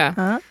vi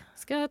göra.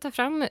 Ska ta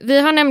fram. Vi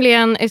har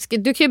nämligen,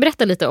 du kan ju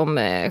berätta lite om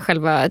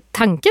själva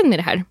tanken med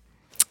det här.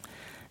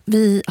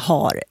 Vi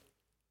har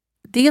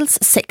dels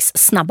 6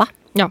 snabba.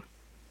 Ja.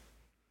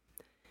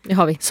 Det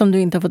har vi. Som du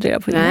inte har fått reda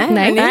på.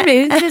 Nej. Det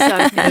blir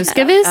intressant. Nu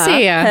ska vi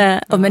se.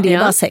 Men det är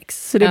bara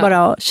 6, så det är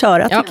bara att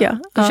köra tycker jag.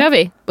 Då kör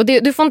vi. Och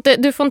du får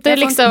inte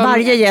liksom...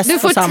 Varje gäst du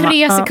får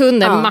 3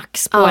 sekunder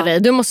max på dig.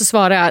 Du måste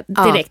svara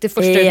direkt. Det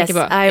första du tänker på.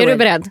 Är du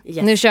beredd?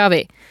 Yes. Nu kör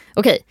vi.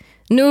 Okej.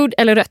 Nude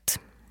eller rött?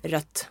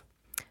 Rött.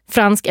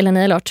 Fransk eller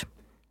nail art?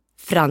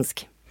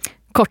 Fransk.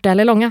 Korta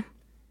eller långa?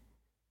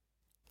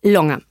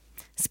 Långa.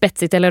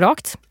 Spetsigt eller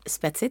rakt?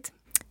 Spetsigt.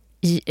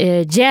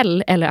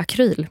 Gel eller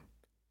akryl?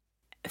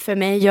 För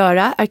mig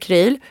göra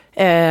akryl.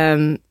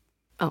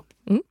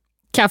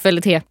 Kaffe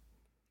eller te?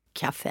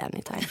 Kaffe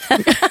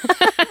anytime.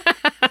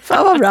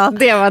 Fan vad bra.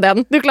 Det var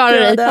den. Du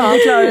klarade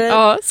dig.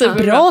 Ja,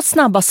 bra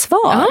snabba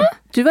svar.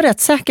 Du var rätt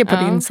säker på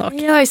din sak.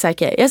 Jag är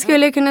säker. Jag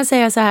skulle kunna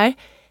säga så här.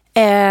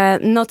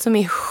 Något som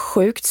är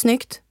sjukt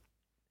snyggt.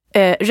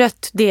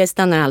 Rött, det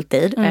stannar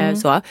alltid.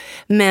 Så.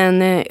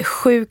 Men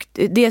sjukt,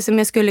 det som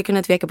jag skulle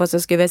kunna tveka på, så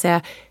skulle jag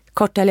säga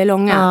korta eller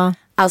långa.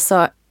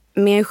 Alltså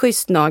med en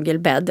schysst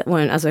nagelbädd,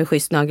 alltså en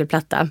schysst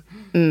nagelplatta.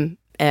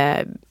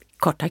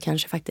 Korta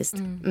kanske faktiskt.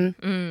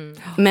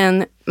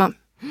 Men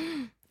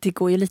det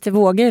går ju lite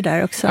vågor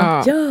där också.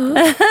 Ja.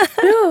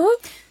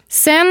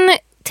 Sen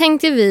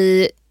tänkte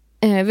vi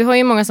har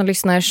ju många som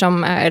lyssnar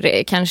som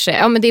är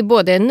kanske, men det är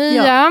både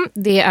nya,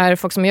 det är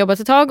folk som har jobbat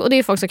ett tag och det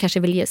är folk som kanske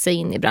vill ge sig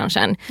in i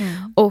branschen.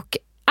 Och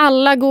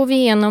alla går vi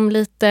igenom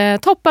lite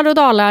toppar och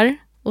dalar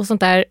och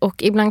sånt där,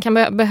 och ibland kan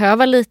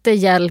behöva lite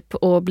hjälp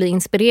och bli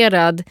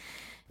inspirerad.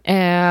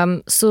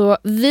 Så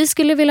vi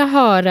skulle vilja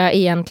höra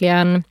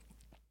egentligen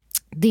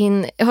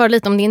höra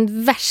lite om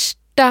din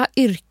värsta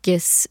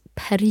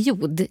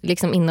yrkesperiod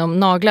liksom inom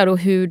naglar och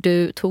hur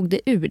du tog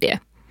det ur det.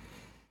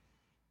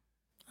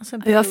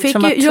 Alltså,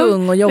 som var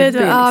tung och jobbig.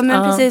 Ja,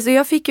 men precis. Och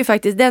jag fick ju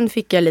faktiskt, den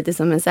fick jag lite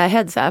som en så här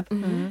heads up.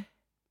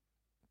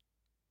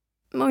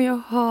 Och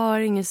jag har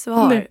inget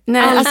svar.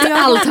 Nej,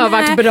 allt har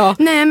varit bra.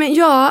 Nej,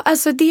 men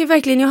alltså det är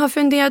verkligen, jag har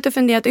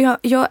funderat och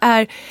jag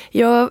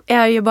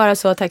är ju bara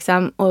så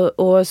tacksam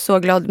och så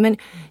glad. Men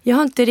jag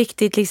har inte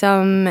riktigt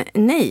liksom,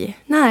 nej.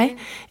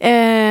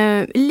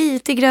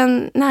 Lite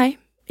grann, nej.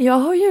 Jag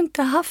har ju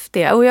inte haft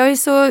det. Och jag är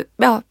så,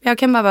 jag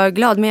kan bara vara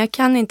glad, men jag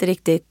kan inte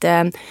riktigt.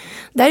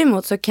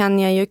 Däremot så kan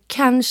jag ju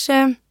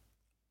kanske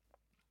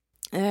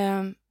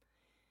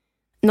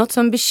något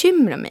som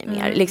bekymrar mig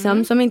mer,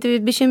 liksom, som inte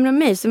bekymrar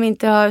mig, som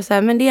inte har så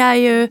här, men det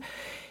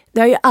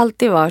har ju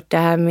alltid varit det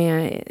här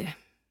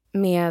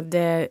med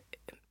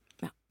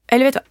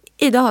eller vet du,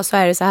 idag så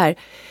är det så här,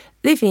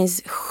 det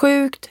finns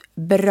sjukt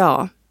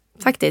bra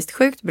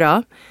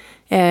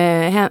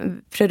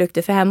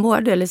produkter för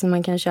hemvård eller som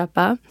man kan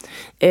köpa.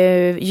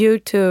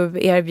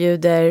 YouTube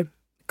erbjuder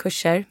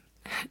kurser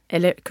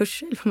eller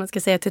vad man ska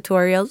säga,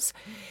 tutorials.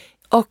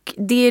 Och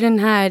det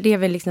är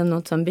väl liksom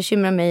något som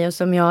bekymrar mig och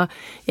som jag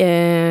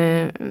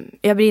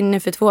brinner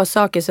för 2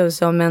 saker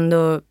som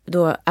ändå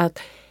då att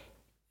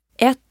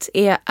ett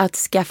är att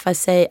skaffa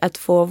sig att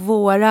få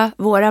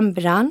våran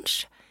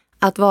bransch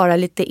att vara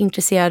lite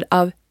intresserad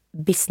av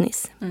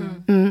business.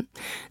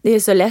 Det är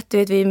så lätt, du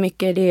vet, vi är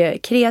mycket, det är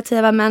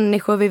kreativa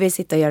människor, vi vill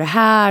sitta och göra det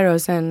här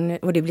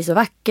och det blir så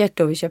vackert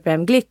och vi köper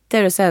hem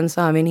glitter och sen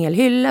så har vi en hel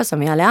hylla som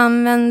vi alla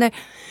använder.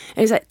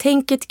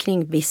 Tänket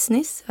kring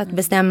business, att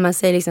bestämma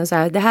sig liksom så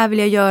här, det här vill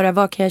jag göra,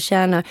 vad kan jag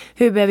tjäna,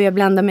 hur behöver jag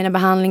blanda mina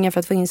behandlingar för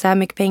att få in så här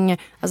mycket pengar,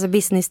 alltså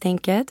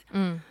business-tänket.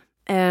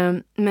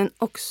 Men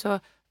också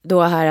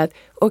då här att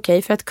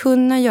okej, för att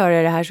kunna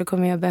göra det här så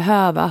kommer jag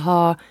behöva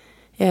ha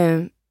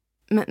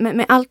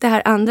med allt det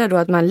här andra då,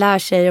 att man lär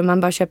sig och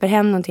man bara köper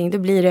hem någonting, då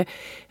blir det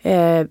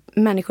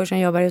människor som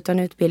jobbar utan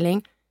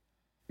utbildning.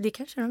 Det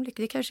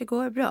kanske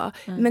går bra.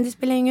 Men det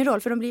spelar ingen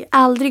roll, för de blir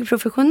aldrig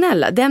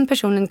professionella. Den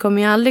personen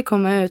kommer ju aldrig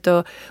komma ut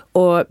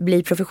och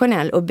bli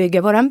professionell och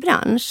bygga våran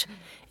bransch.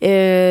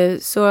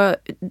 Så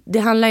det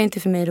handlar inte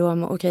för mig då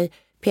om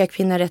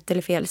pekpinnar rätt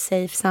eller fel,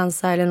 safe,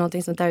 sansa eller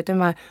någonting sånt där. Utan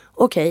bara,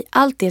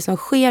 allt det som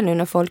sker nu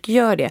när folk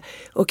gör det.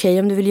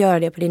 Om du vill göra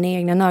det på dina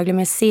egna naglar. Men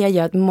jag ser ju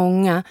att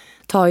många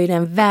tar ju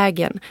den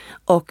vägen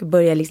och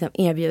börjar liksom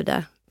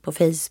erbjuda på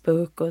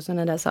Facebook och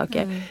sådana där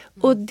saker.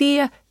 Och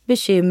det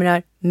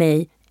bekymrar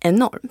mig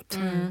enormt.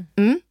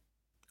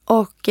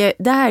 Och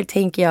där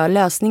tänker jag,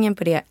 lösningen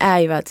på det är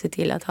ju att se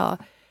till att ha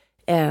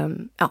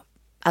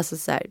alltså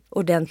så här,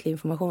 ordentlig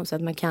information så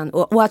att man kan,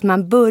 och att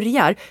man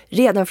börjar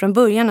redan från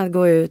början att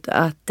gå ut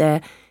att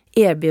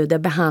erbjuda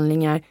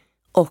behandlingar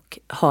och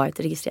ha ett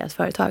registrerat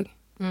företag.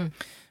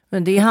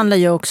 Men det handlar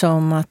ju också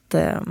om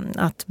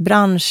att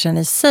branschen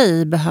i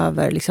sig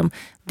behöver liksom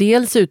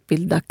dels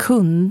utbilda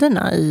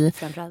kunderna i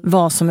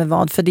vad som är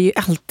vad. För det är ju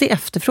alltid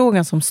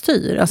efterfrågan som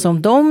styr. Alltså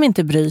om de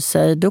inte bryr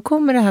sig, då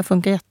kommer det här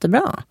funka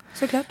jättebra.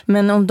 Såklart.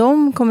 Men om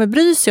de kommer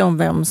bry sig om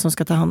vem som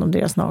ska ta hand om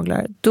deras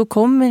naglar, då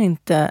kommer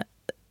inte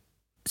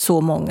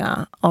så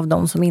många av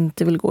de som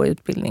inte vill gå i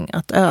utbildning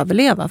att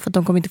överleva, för att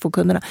de kommer inte få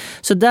kunderna.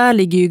 Så där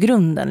ligger ju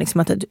grunden,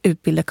 liksom att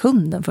utbilda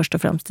kunden först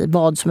och främst i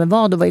vad som är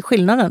vad och vad är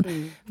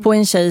skillnaden på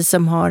en tjej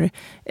som har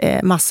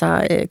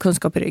massa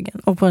kunskap i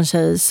ryggen och på en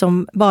tjej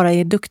som bara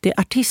är duktig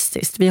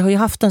artistiskt. Vi har ju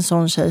haft en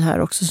sån tjej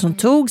här också som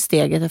tog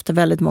steget efter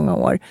väldigt många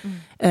år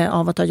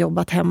av att ha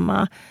jobbat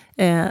hemma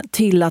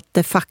till att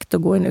de facto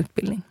gå en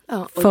utbildning.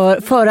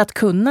 För att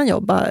kunna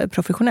jobba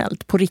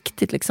professionellt på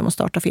riktigt liksom, och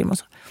starta firma och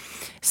så.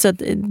 Så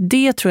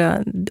det tror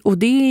jag, och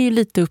det är ju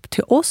lite upp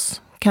till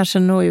oss, kanske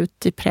nå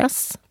ut i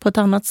press på ett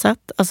annat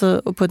sätt,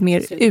 alltså på ett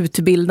mer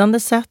utbildande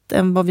sätt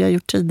än vad vi har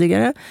gjort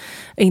tidigare.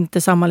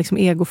 Inte samma liksom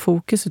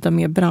egofokus utan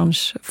mer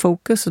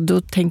branschfokus, och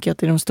då tänker jag att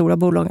det är de stora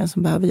bolagen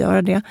som behöver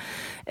göra det.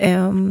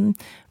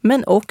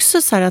 Men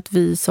också så här att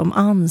vi som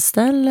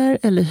anställer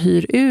eller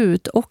hyr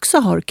ut också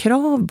har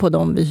krav på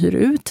dem vi hyr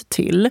ut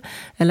till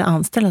eller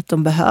anställer, att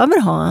de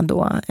behöver ha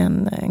då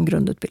en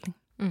grundutbildning.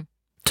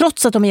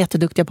 Trots att de är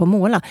jätteduktiga på att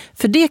måla.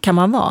 För det kan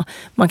man vara.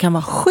 Man kan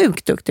vara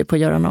sjukt duktig på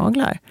att göra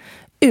naglar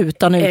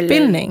utan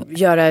utbildning. Eller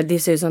göra det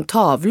ser ut som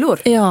tavlor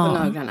på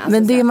naglarna.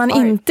 Men det man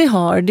inte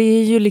har, det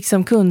är ju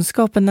liksom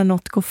kunskapen när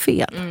något går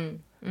fel.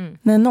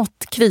 När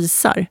något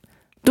krisar,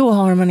 då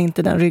har man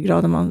inte den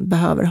ryggraden man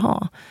behöver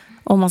ha.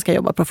 Om man ska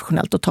jobba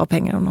professionellt och ta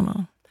pengar av någon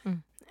annan.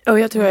 Och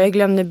jag tror jag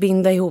glömde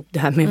binda ihop det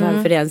här med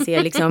varför det ens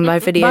är liksom,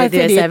 varför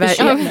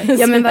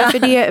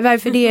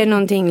det är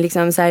någonting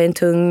liksom så här, en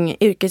tung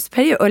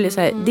yrkesperiod eller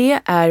så här, det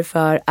är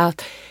för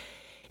att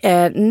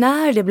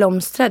när det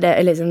blomstrade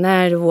eller liksom,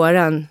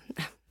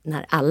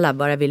 när alla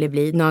bara ville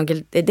bli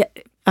nagel det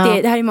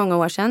här är många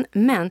år sedan,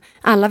 men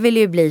alla ville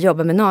ju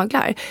jobba med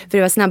naglar. För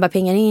det var snabba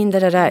pengar in,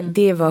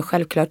 det var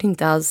självklart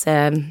inte alls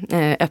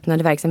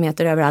öppnade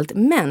verksamheter överallt,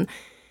 men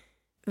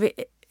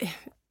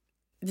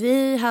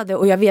vi hade,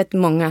 och jag vet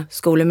många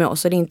skolor med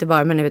oss, och det är inte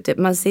bara, men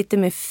man sitter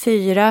med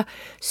 4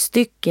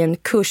 stycken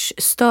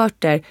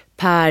kursstarter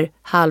per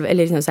halv,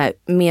 eller liksom så här,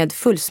 med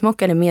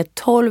fullsmockade, med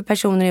 12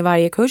 personer i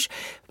varje kurs,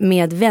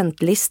 med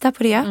väntlista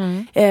på det,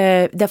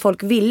 där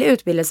folk ville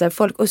utbilda sig,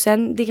 och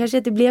sen, det kanske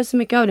inte blev så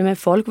mycket av det, men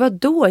folk var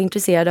då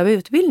intresserade av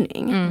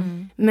utbildning.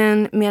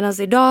 Men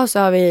medan idag så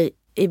har vi,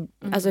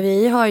 alltså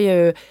vi har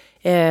ju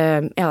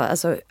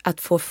alltså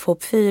att få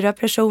 4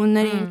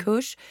 personer i en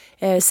kurs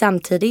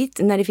samtidigt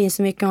när det finns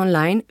så mycket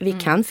online. Vi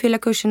kan fylla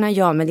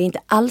kurserna, men det är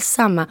inte alls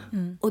samma.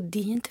 Och det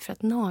är inte för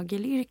att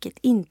nagelyrket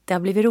inte har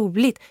blivit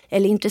roligt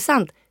eller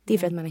intressant. Det är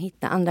för att man har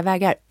hittat andra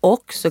vägar.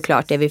 Och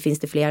såklart finns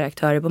det fler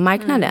aktörer på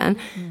marknaden.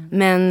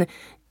 Men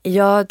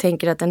jag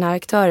tänker att den här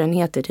aktören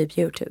heter typ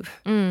YouTube.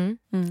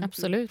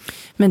 Absolut.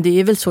 Men det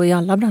är väl så i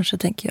alla branscher,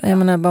 tänker jag. Jag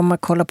menar, bara man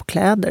kollar på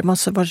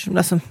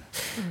kläder.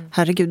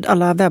 Herregud,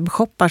 alla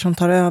webbshoppar som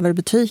tar över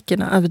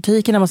butikerna.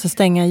 Butikerna måste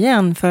stänga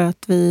igen för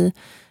att vi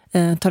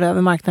tar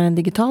över marknaden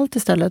digitalt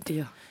istället.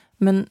 Ja.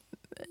 Men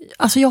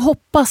alltså jag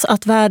hoppas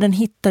att världen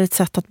hittar ett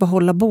sätt att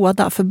behålla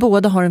båda. För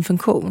båda har en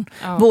funktion.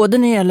 Ja. Både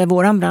när det gäller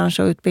våran bransch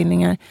och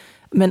utbildningar,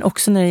 men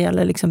också när det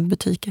gäller liksom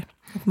butiker.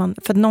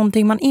 För att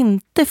någonting man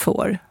inte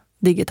får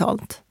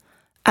digitalt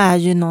är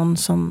ju någon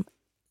som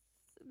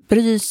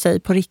bryr sig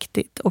på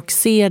riktigt och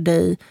ser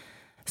dig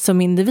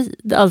som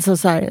individ. Alltså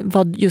så här,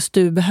 vad just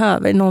du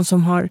behöver. Någon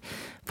som har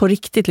på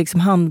riktigt liksom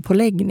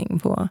handpåläggning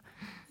på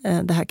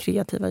det här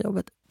kreativa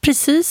jobbet.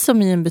 Precis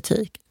som i en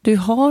butik. Du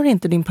har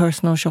inte din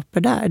personal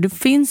shopper där. Det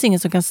finns ingen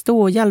som kan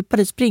stå och hjälpa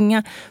dig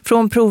springa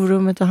från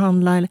provrummet och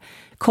handla eller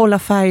kolla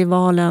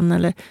färgvalen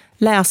eller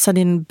läsa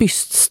din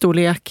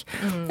byststorlek.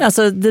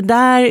 Alltså det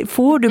där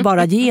får du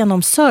bara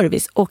genom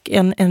service, och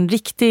en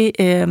riktig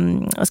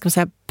vad ska man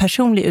säga,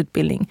 personlig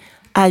utbildning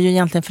är ju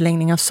egentligen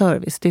förlängning av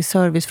service. Det är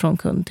service från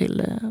kund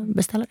till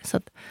beställare. Så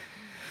att,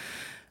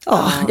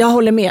 jag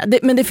håller med.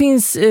 Men det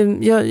finns,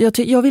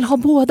 jag vill ha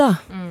båda.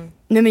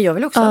 Nej, men jag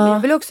vill också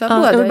ha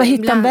båda. Jag vill bara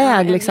hitta en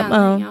väg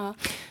liksom.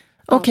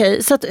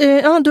 Okej, så att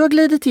du har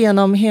glidit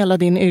igenom hela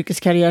din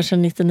yrkeskarriär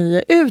sedan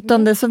 99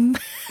 utan det som...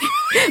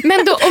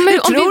 Men då, det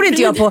tror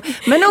inte jag på,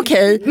 men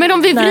okej. Men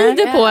om vi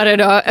vrider på det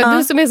då,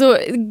 du som är så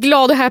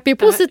glad och happy och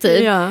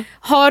positiv,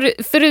 har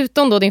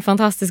förutom då din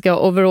fantastiska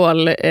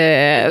overall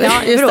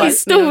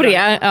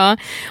historia,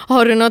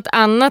 har du något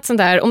annat sånt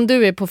där, om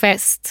du är på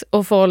fest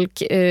och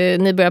folk,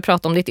 ni börjar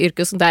prata om ditt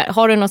yrke och sånt där,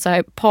 har du något så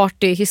här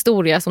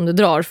partyhistoria som du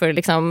drar för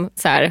liksom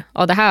så här,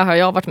 det här har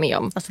jag varit med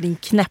om? Alltså din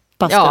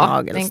knäppaste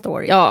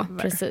nagelstory. Ja,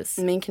 precis.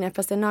 Min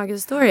knäppaste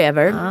nagelstory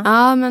ever.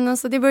 Ja, men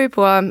alltså det beror ju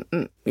på,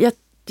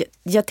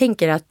 jag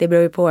tänker att det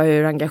beror på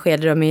hur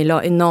engagerade de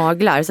är i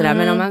naglar. Sådär.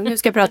 Men om man nu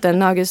ska prata en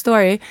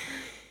nagelstory.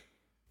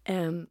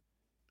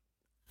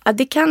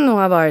 Det kan nog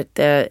ha varit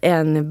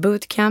en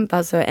bootcamp,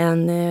 alltså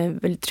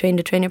en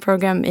trainer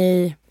program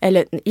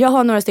eller jag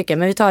har några stycken,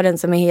 men vi tar den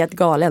som är helt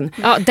galen.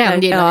 Ja,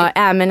 den gillar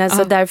jag. Men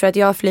alltså därför att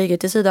jag flyger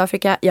till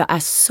Sydafrika, jag är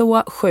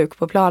så sjuk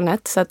på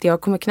planet så att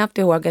jag kommer knappt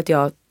ihåg att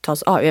jag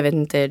tas av, jag vet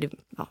inte,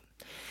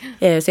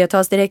 så jag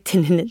tas direkt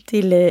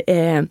till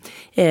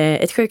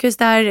ett sjukhus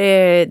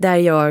där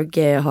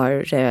jag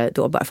har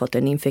då bara fått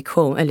en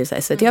infektion.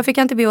 Eller så att jag fick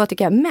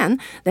antibiotika. Men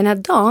den här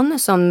dagen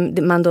som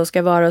man då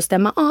ska vara och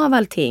stämma av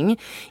allting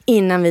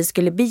innan vi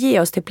skulle bege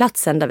oss till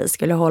platsen där vi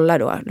skulle hålla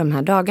då de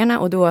här dagarna.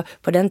 Och då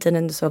på den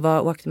tiden så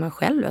åkte man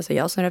själv. Alltså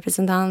jag som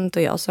representant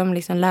och jag som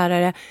liksom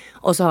lärare.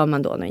 Och så har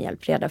man då någon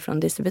hjälpreda från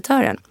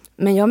distributören.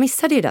 Men jag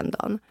missade ju den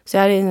dagen. Så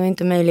jag hade nog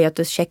inte möjlighet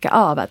att checka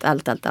av att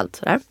allt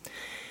sådär.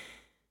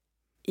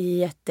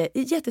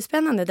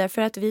 Jättespännande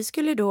därför att vi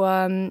skulle då,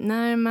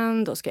 när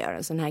man då ska göra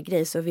en sån här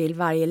grej så vill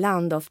varje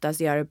land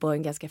oftast göra det på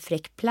en ganska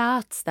fräck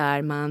plats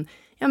där man,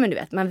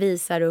 man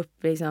visar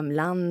upp liksom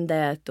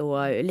landet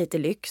och lite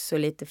lyx och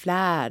lite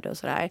flärd och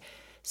sådär.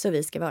 Så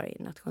vi ska vara i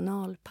en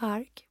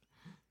nationalpark.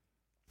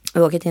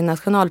 Vi åker till en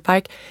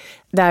nationalpark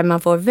där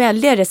man får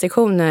väldiga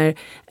restriktioner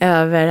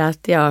över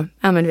att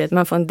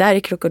man får där är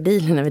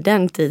krokodilen över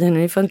den tiden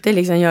och vi får inte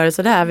liksom göra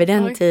sådär vid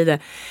den tiden.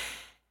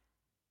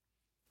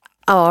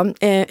 Ja,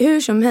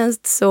 hur som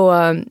helst så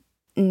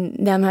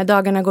de här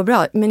dagarna går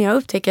bra. Men jag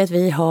upptäcker att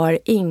vi har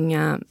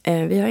inga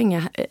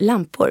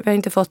lampor. Vi har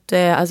inte fått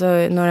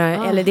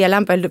några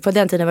LED-lampor. På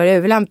den tiden var det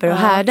överlampor att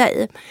härda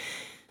i.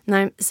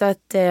 Nej, så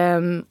att,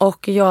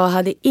 och jag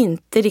hade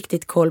inte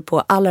riktigt koll på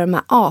alla de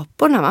här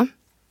aporna, va?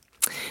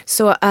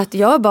 Så att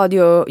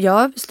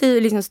jag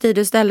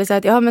styrde och ställde så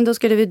att men då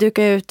skulle vi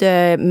duka ut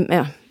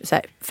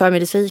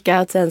förmiddagsfika,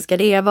 att sen ska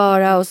det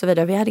vara och så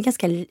vidare.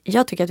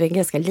 Jag tycker att vi har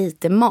ganska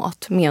lite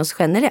mat med oss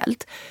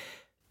generellt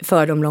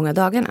för de långa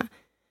dagarna.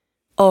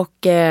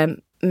 Och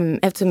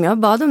eftersom jag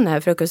bad om det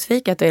här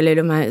frukostfikat eller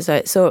de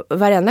här, så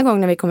varenda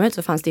gång när vi kom ut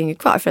så fanns det inget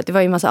kvar för att det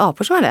var ju en massa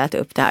apor som hade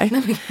ätit upp det här.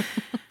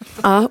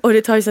 Ja, och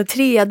det tar ju så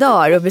 3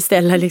 dagar att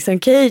beställa liksom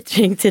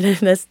catering till det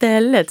där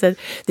stället. Så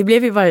det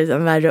blev ju bara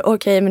som värre.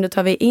 Okej, men då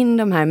tar vi in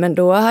de här. Men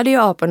då hade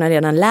ju aporna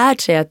redan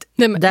lärt sig att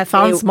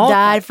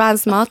där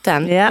fanns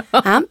maten. Yep.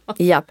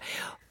 Ja.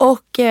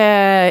 Och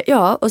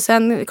och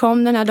sen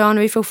kom den här dagen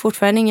och vi får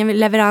fortfarande ingen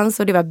leverans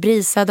och det var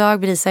Brisa-dag.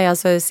 Brisa är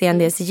alltså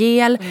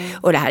CNDs-gel.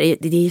 Och det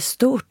är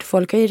stort.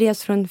 Folk har ju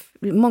rest från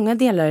många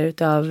delar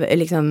av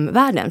liksom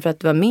världen för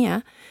att vara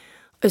med.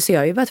 Och så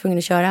jag är ju bara tvungen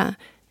att köra.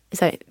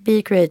 Så här,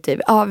 be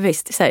creative. Ja,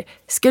 visst. Så här,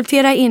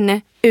 skulptera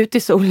inne, ut i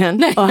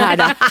solen och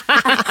härda.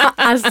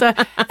 Alltså,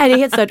 är det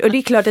helt stört. Och det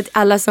är klart att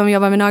alla som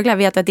jobbar med naglar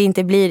vet att det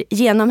inte blir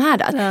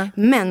genomhärdat. Ja.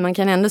 Men man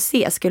kan ändå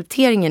se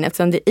skulpteringen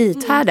eftersom det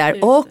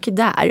ythärdar. Och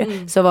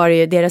där så var det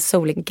ju deras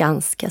solen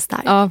ganska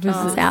stark. Ja,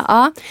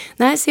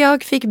 precis. Så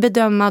jag fick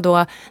bedöma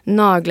då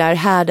naglar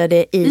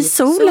härdade i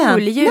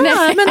solljus.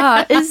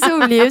 I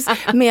solljus.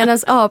 Medan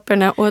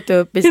aporna åt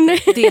upp.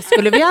 Det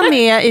skulle vi ha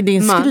med i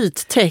din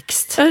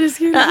skryttext. Ja, det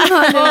skulle vi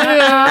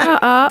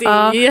ha. Det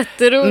är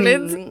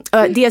jätteroligt.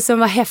 Det som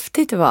var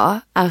häftigt var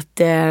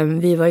att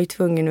vi var ju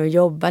tvungna att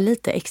jobba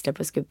lite extra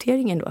på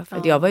skulpteringen då. För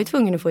att jag var ju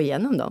tvungen att få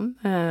igenom dem.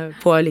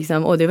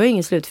 Och det var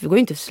ingen det går ju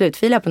inte att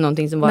slutfila på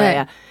någonting som bara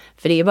är.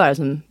 För det är bara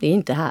som, det är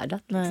inte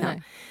härdat.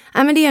 Liksom.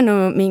 Men det är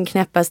nog min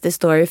knäppaste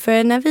story.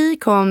 För när vi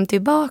kom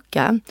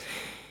tillbaka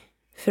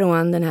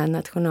från den här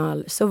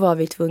national så var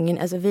vi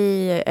tvungna, alltså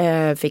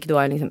vi fick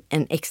då liksom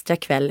en extra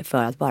kväll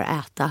för att bara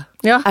äta.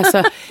 Ja.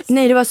 Alltså,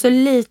 nej, det var så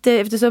lite,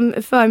 eftersom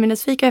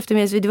förmiddagsfika och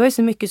eftermiddagsfika, det var ju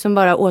så mycket som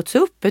bara åts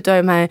upp utav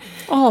de här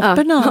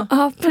aporna.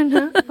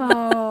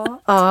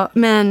 Ja,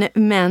 men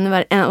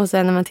och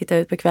sen när man tittar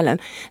ut på kvällen,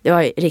 det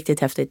var ju riktigt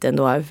häftigt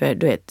ändå, för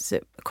du vet,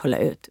 kolla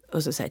ut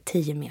och så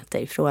 10 meter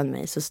ifrån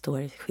mig så står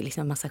det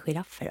liksom massa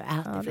giraffer och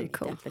äter. Det är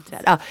coolt.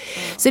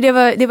 Så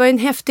det var en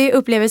häftig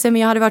upplevelse,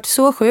 men jag hade varit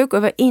så sjuk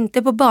och var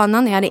inte på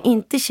banan, jag hade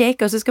inte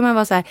check och så ska man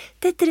vara så här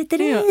yes,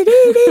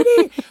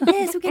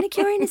 we're gonna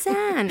cure in the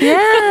sand.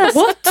 Yes.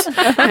 What?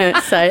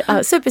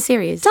 Super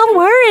serious. Don't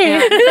worry.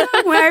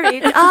 Don't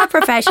worry. It's all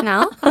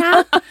professional.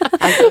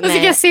 Alltså, så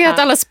kan jag se att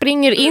alla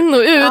springer in och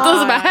ut och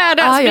så bara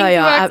här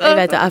jag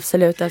vet,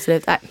 absolut.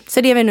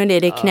 Så det är väl nog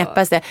det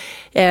knäppaste.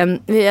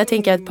 Jag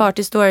tänker att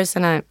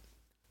partystoriesarna,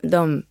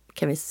 de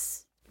kan vi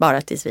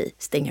bara tills vi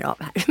stänger av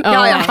här.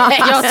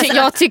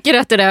 Jag tycker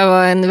att det där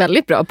var en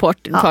väldigt bra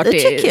party det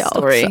tycker jag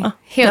story. Också.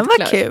 Helt den var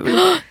klart. Kul.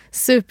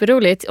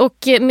 Superroligt.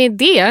 Och med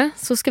det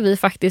så ska vi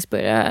faktiskt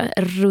börja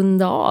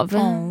runda av.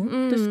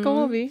 Det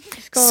ska vi.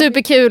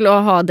 Superkul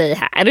att ha dig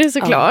här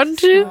såklart.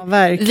 Ja,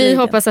 verkligen. Vi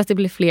hoppas att det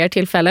blir fler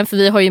tillfällen för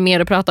vi har ju mer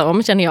att prata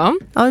om, känner jag.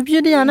 Ja, vi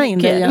bjuder gärna in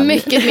dig igen.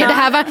 Mycket mer. Det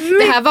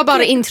här var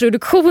bara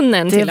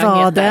introduktionen till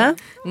Agneta. Det.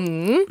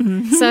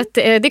 Så att,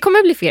 det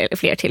kommer bli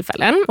fler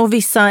tillfällen. Och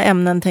vissa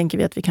ämnen tänker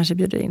vi att vi kanske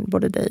bjuder in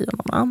både dig och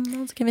någon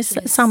annan. Så kan vi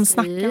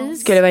samsnacka. Det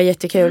skulle vara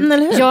jättekul.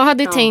 Eller hur? Jag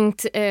hade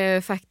tänkt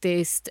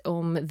faktiskt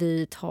om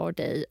vi tar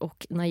dig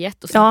och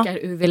Najet och snackar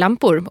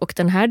UV-lampor och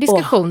den här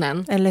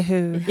diskussionen. Eller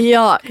hur?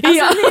 Ja,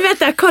 alltså ni vet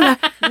det, kolla.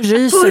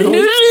 Ryser Nu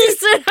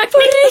ryser På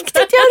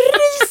riktigt, jag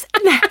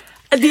ryser. Nej.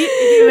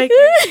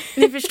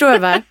 Ni förstår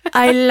va?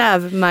 I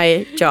love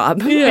my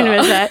job.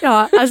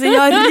 Ja, alltså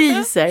jag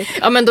ryser.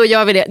 Ja, men då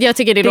gör vi det. Jag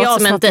tycker det låter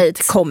som en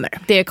dejt.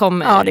 Det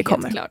kommer. Ja, det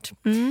kommer. Klart.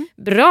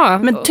 Bra.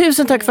 Men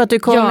tusen tack för att du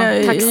kom. Ja,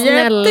 tack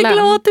snälla.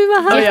 Jätteglad att du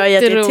var här. Ja,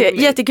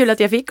 jättekul att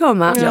jag fick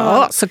komma.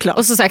 Ja, såklart.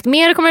 Och som sagt,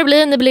 mer kommer det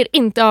bli. Ni blir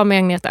inte av med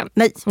Agneta.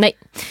 Nej.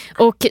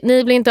 Och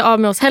ni blir inte av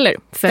med oss heller.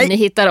 För ni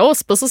hittar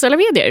oss på sociala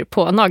medier.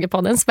 På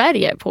Nagelpodden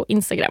Sverige på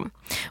Instagram.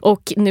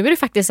 Och nu är det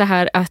faktiskt så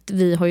här att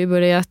vi har ju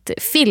börjat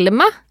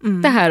filma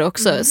det här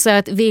också. Så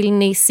att vill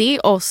ni se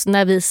oss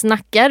när vi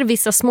snackar,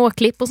 vissa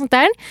småklipp och sånt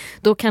där,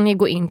 då kan ni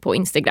gå in på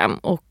Instagram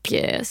och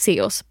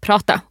se oss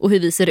prata och hur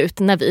vi ser ut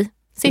när vi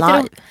sitter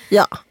live.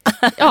 Ja.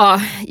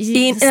 Ja,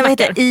 vad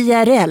heter det?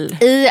 IRL.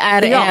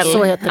 IRL. Ja,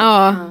 så heter det.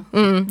 Ja,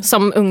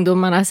 som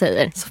ungdomarna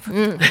säger.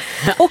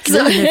 Och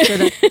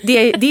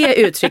det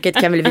uttrycket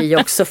kan väl vi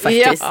också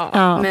faktiskt.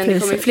 Ja, men det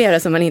kommer flera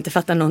som man inte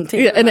fattar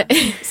någonting.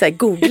 Så här,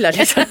 googlar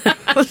liksom.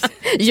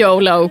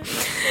 YOLO.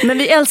 Men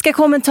vi älskar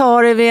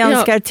kommentarer, vi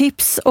älskar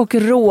tips och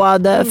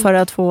råd för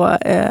att få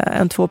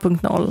en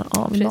 2.0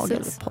 av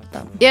Nagelpodden.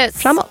 Yes.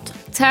 Framåt.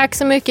 Tack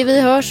så mycket.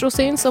 Vi hörs och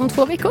syns om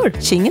 2 veckor.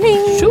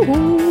 Tjingeling!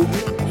 Tjoho!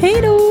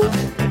 Hej då!